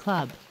Photography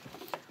Club.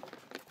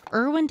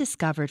 Irwin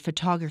discovered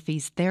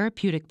photography's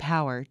therapeutic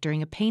power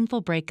during a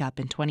painful breakup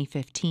in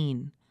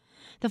 2015.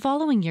 The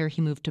following year,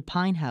 he moved to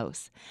Pine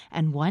House,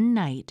 and one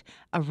night,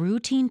 a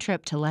routine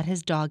trip to let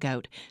his dog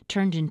out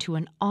turned into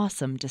an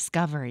awesome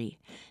discovery.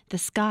 The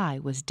sky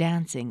was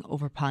dancing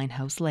over Pine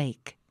House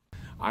Lake.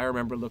 I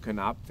remember looking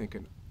up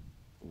thinking,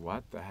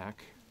 what the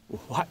heck?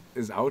 What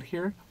is out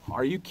here?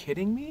 Are you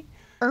kidding me?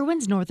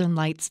 Irwin's Northern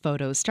Lights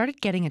photos started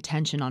getting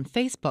attention on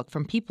Facebook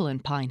from people in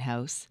Pine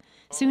House.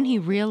 Soon he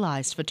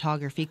realized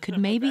photography could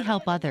maybe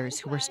help others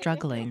who were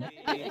struggling.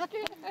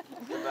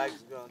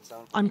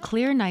 On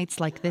clear nights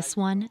like this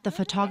one, the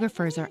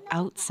photographers are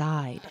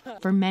outside.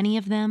 For many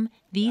of them,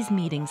 these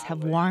meetings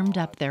have warmed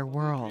up their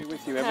world.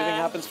 With you, everything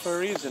happens for a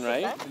reason,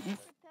 right?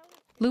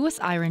 Louis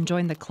Iron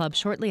joined the club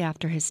shortly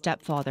after his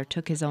stepfather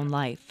took his own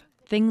life.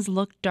 Things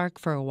looked dark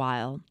for a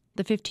while.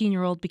 The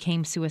 15-year-old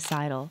became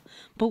suicidal.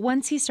 But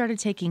once he started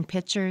taking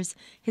pictures,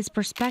 his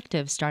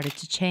perspective started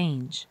to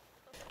change.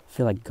 I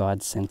feel like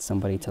God sent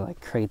somebody to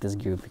create this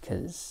group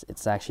because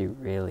it's actually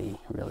really,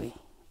 really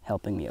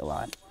helping me a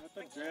lot.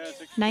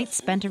 Nights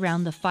spent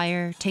around the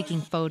fire,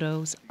 taking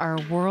photos, are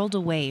a world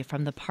away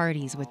from the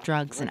parties with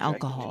drugs and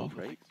alcohol.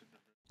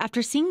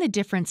 After seeing the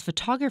difference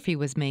photography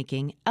was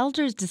making,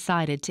 elders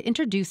decided to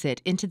introduce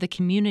it into the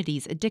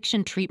community's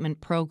addiction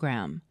treatment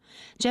program.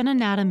 Jenna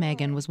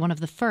Natamegan was one of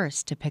the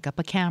first to pick up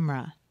a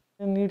camera.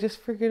 And you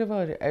just forget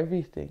about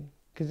everything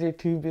because you're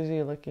too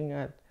busy looking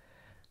at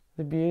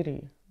the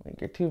beauty.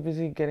 You're too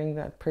busy getting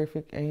that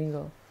perfect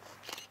angle.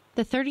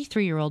 The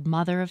 33-year-old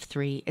mother of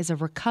 3 is a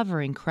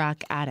recovering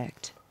crack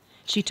addict.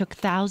 She took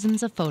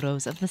thousands of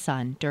photos of the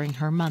son during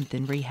her month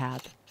in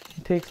rehab.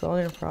 It takes all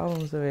your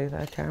problems away.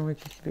 That camera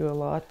can do a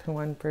lot to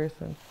one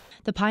person.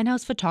 The Pine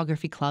House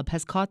Photography Club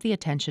has caught the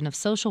attention of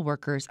social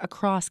workers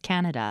across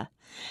Canada,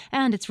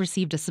 and it's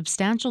received a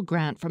substantial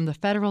grant from the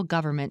federal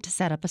government to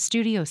set up a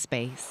studio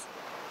space.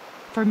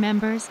 For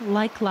members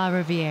like La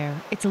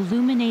Riviere, it's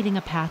illuminating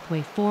a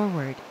pathway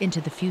forward into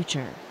the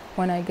future.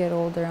 When I get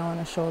older, I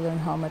want to show them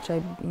how much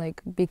I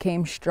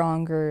became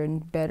stronger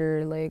and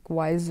better,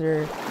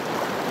 wiser.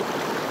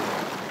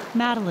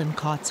 Madeline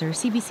Kotzer,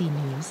 CBC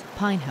News,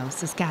 Pine House,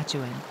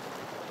 Saskatchewan.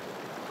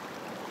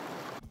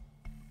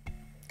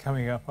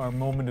 Coming up, our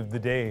moment of the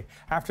day.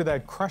 After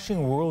that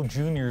crushing World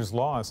Juniors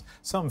loss,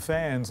 some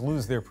fans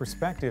lose their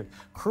perspective,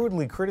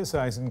 crudely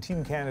criticizing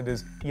Team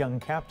Canada's young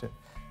captain.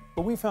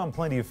 But we found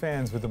plenty of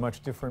fans with a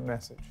much different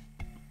message.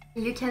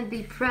 You can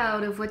be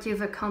proud of what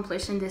you've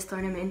accomplished in this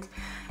tournament,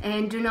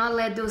 and do not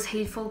let those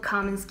hateful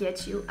comments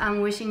get you.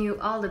 I'm wishing you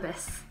all the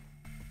best.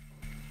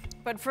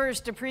 But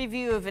first, a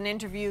preview of an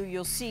interview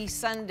you'll see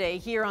Sunday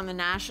here on The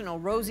National.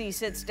 Rosie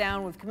sits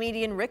down with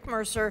comedian Rick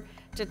Mercer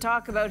to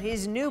talk about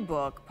his new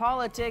book,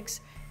 Politics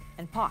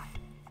and Pot.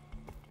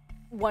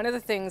 One of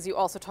the things you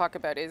also talk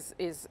about is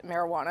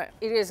marijuana.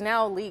 It is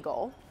now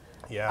legal.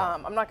 Yeah.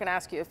 I'm not going to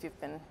ask you if you've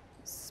been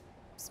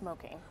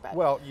smoking. But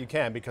well, you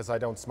can, because I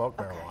don't smoke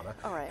marijuana.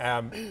 All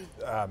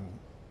right.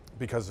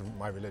 Because of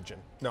my religion.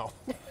 No,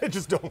 I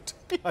just don't.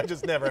 I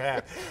just never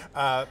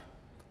have.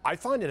 I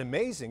find it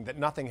amazing that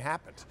nothing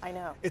happened. I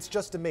know. It's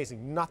just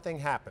amazing. Nothing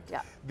happened.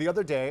 Yeah. The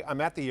other day,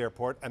 I'm at the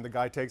airport, and the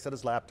guy takes out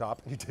his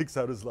laptop, and he takes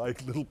out his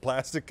little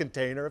plastic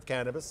container of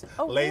cannabis,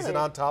 lays it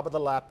on top of the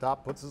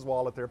laptop, puts his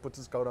wallet there, puts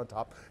his coat on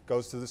top,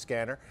 goes to the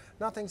scanner.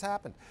 Nothing's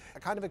happened. I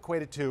kind of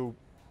equate it to,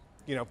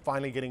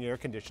 finally getting air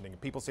conditioning.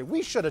 People say,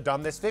 we should have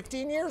done this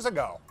 15 years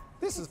ago.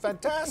 This is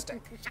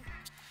fantastic.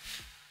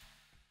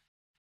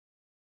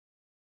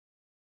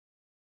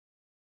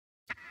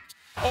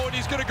 Oh, and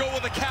he's going to go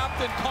with the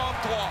captain,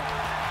 Comtois.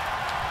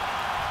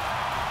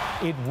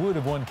 It would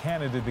have won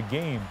Canada the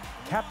game.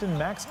 Captain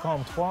Max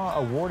Comtois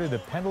awarded a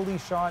penalty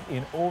shot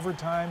in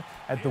overtime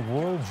at the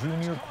World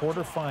Junior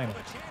quarterfinal.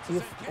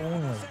 If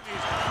only.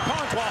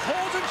 Comtois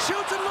holds and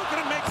shoots, and look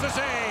at him, makes the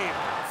save.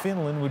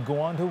 Finland would go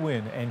on to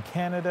win, and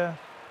Canada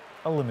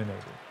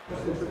eliminated.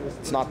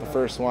 It's not the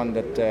first one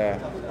that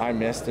I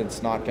missed.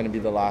 It's not going to be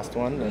the last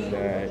one, and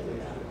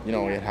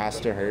it has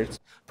to hurt.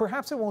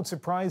 Perhaps it won't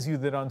surprise you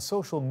that on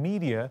social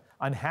media,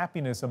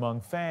 unhappiness among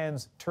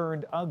fans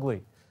turned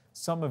ugly.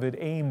 Some of it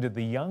aimed at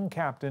the young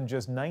captain,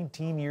 just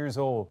 19 years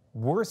old.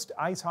 Worst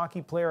ice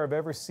hockey player I've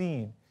ever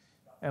seen.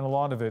 And a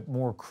lot of it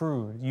more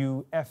crude.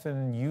 You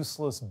effing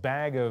useless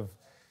bag of...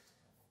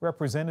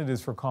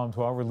 Representatives for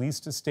Comtois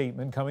released a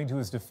statement coming to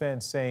his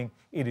defense saying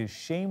it is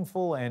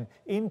shameful and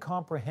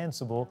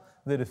incomprehensible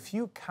that a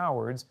few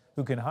cowards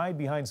who can hide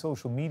behind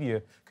social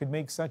media could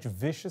make such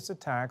vicious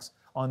attacks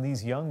on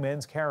these young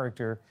men's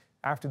character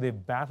after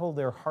they've battled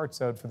their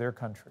hearts out for their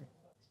country.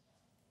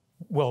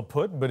 Well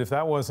put, but if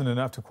that wasn't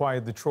enough to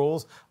quiet the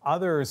trolls,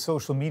 other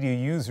social media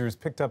users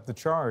picked up the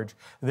charge.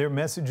 Their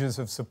messages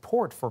of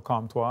support for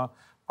Comtois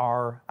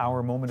are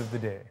our moment of the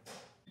day.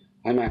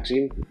 Hi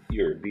Maxime,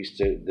 you're a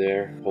beast out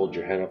there. Hold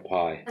your head up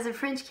high. As a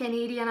French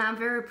Canadian, I'm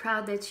very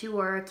proud that you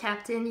are a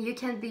captain. You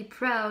can be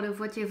proud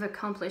of what you've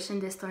accomplished in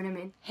this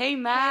tournament. Hey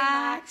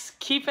Max,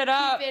 keep it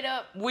up. Keep it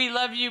up. We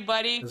love you,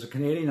 buddy. As a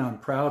Canadian, I'm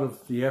proud of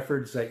the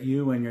efforts that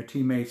you and your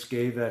teammates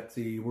gave at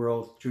the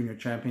World Junior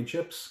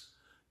Championships.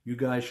 You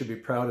guys should be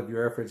proud of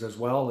your efforts as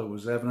well. It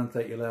was evident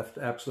that you left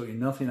absolutely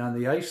nothing on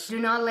the ice. Do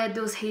not let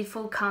those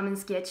hateful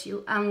comments get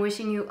you. I'm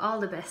wishing you all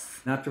the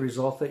best. Not the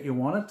result that you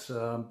wanted,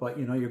 but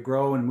you know, you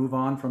grow and move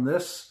on from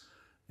this,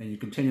 and you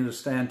continue to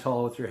stand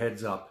tall with your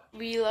heads up.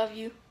 We love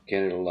you.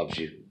 Canada loves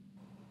you.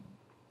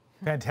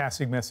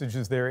 Fantastic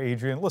messages there,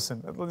 Adrian.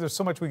 Listen, there's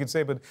so much we could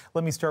say, but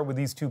let me start with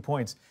these 2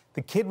 points.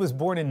 The kid was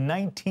born in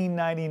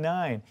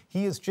 1999.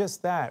 He is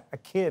just that, a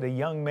kid, a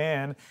young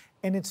man,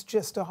 and it's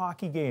just a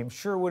hockey game.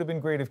 Sure, it would have been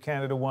great if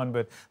Canada won,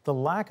 but the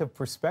lack of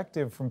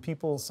perspective from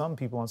some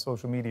people on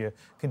social media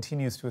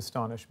continues to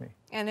astonish me.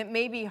 And it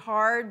may be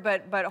hard,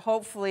 but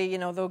hopefully, you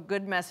know, the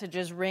good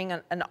messages ring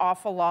an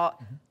awful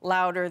lot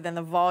louder than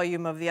the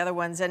volume of the other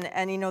ones.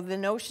 And you know, the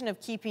notion of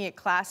keeping it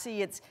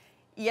classy,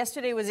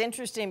 yesterday was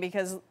interesting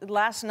because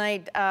last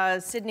night,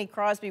 Sidney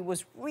Crosby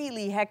was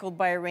really heckled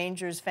by a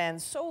Rangers fan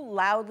so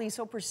loudly,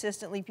 so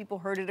persistently, people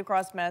heard it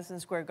across Madison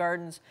Square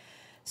Gardens.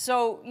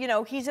 So, you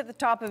know, he's at the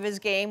top of his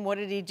game. What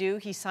did he do?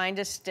 He signed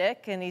a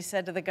stick and he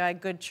said to the guy,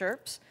 good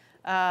chirps.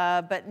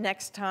 But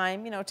next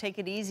time, you know, take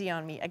it easy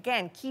on me.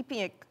 Again, keeping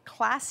it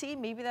classy,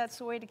 maybe that's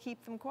the way to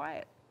keep them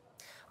quiet.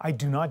 I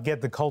do not get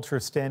the culture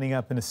of standing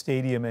up in a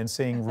stadium and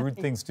saying rude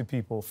things to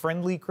people.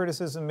 Friendly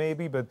criticism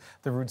maybe, but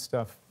the rude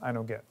stuff I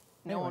don't get.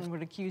 No one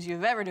would accuse you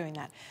of ever doing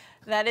that.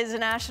 That is a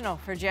national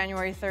for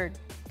January 3rd.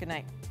 Good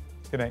night.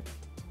 Good night.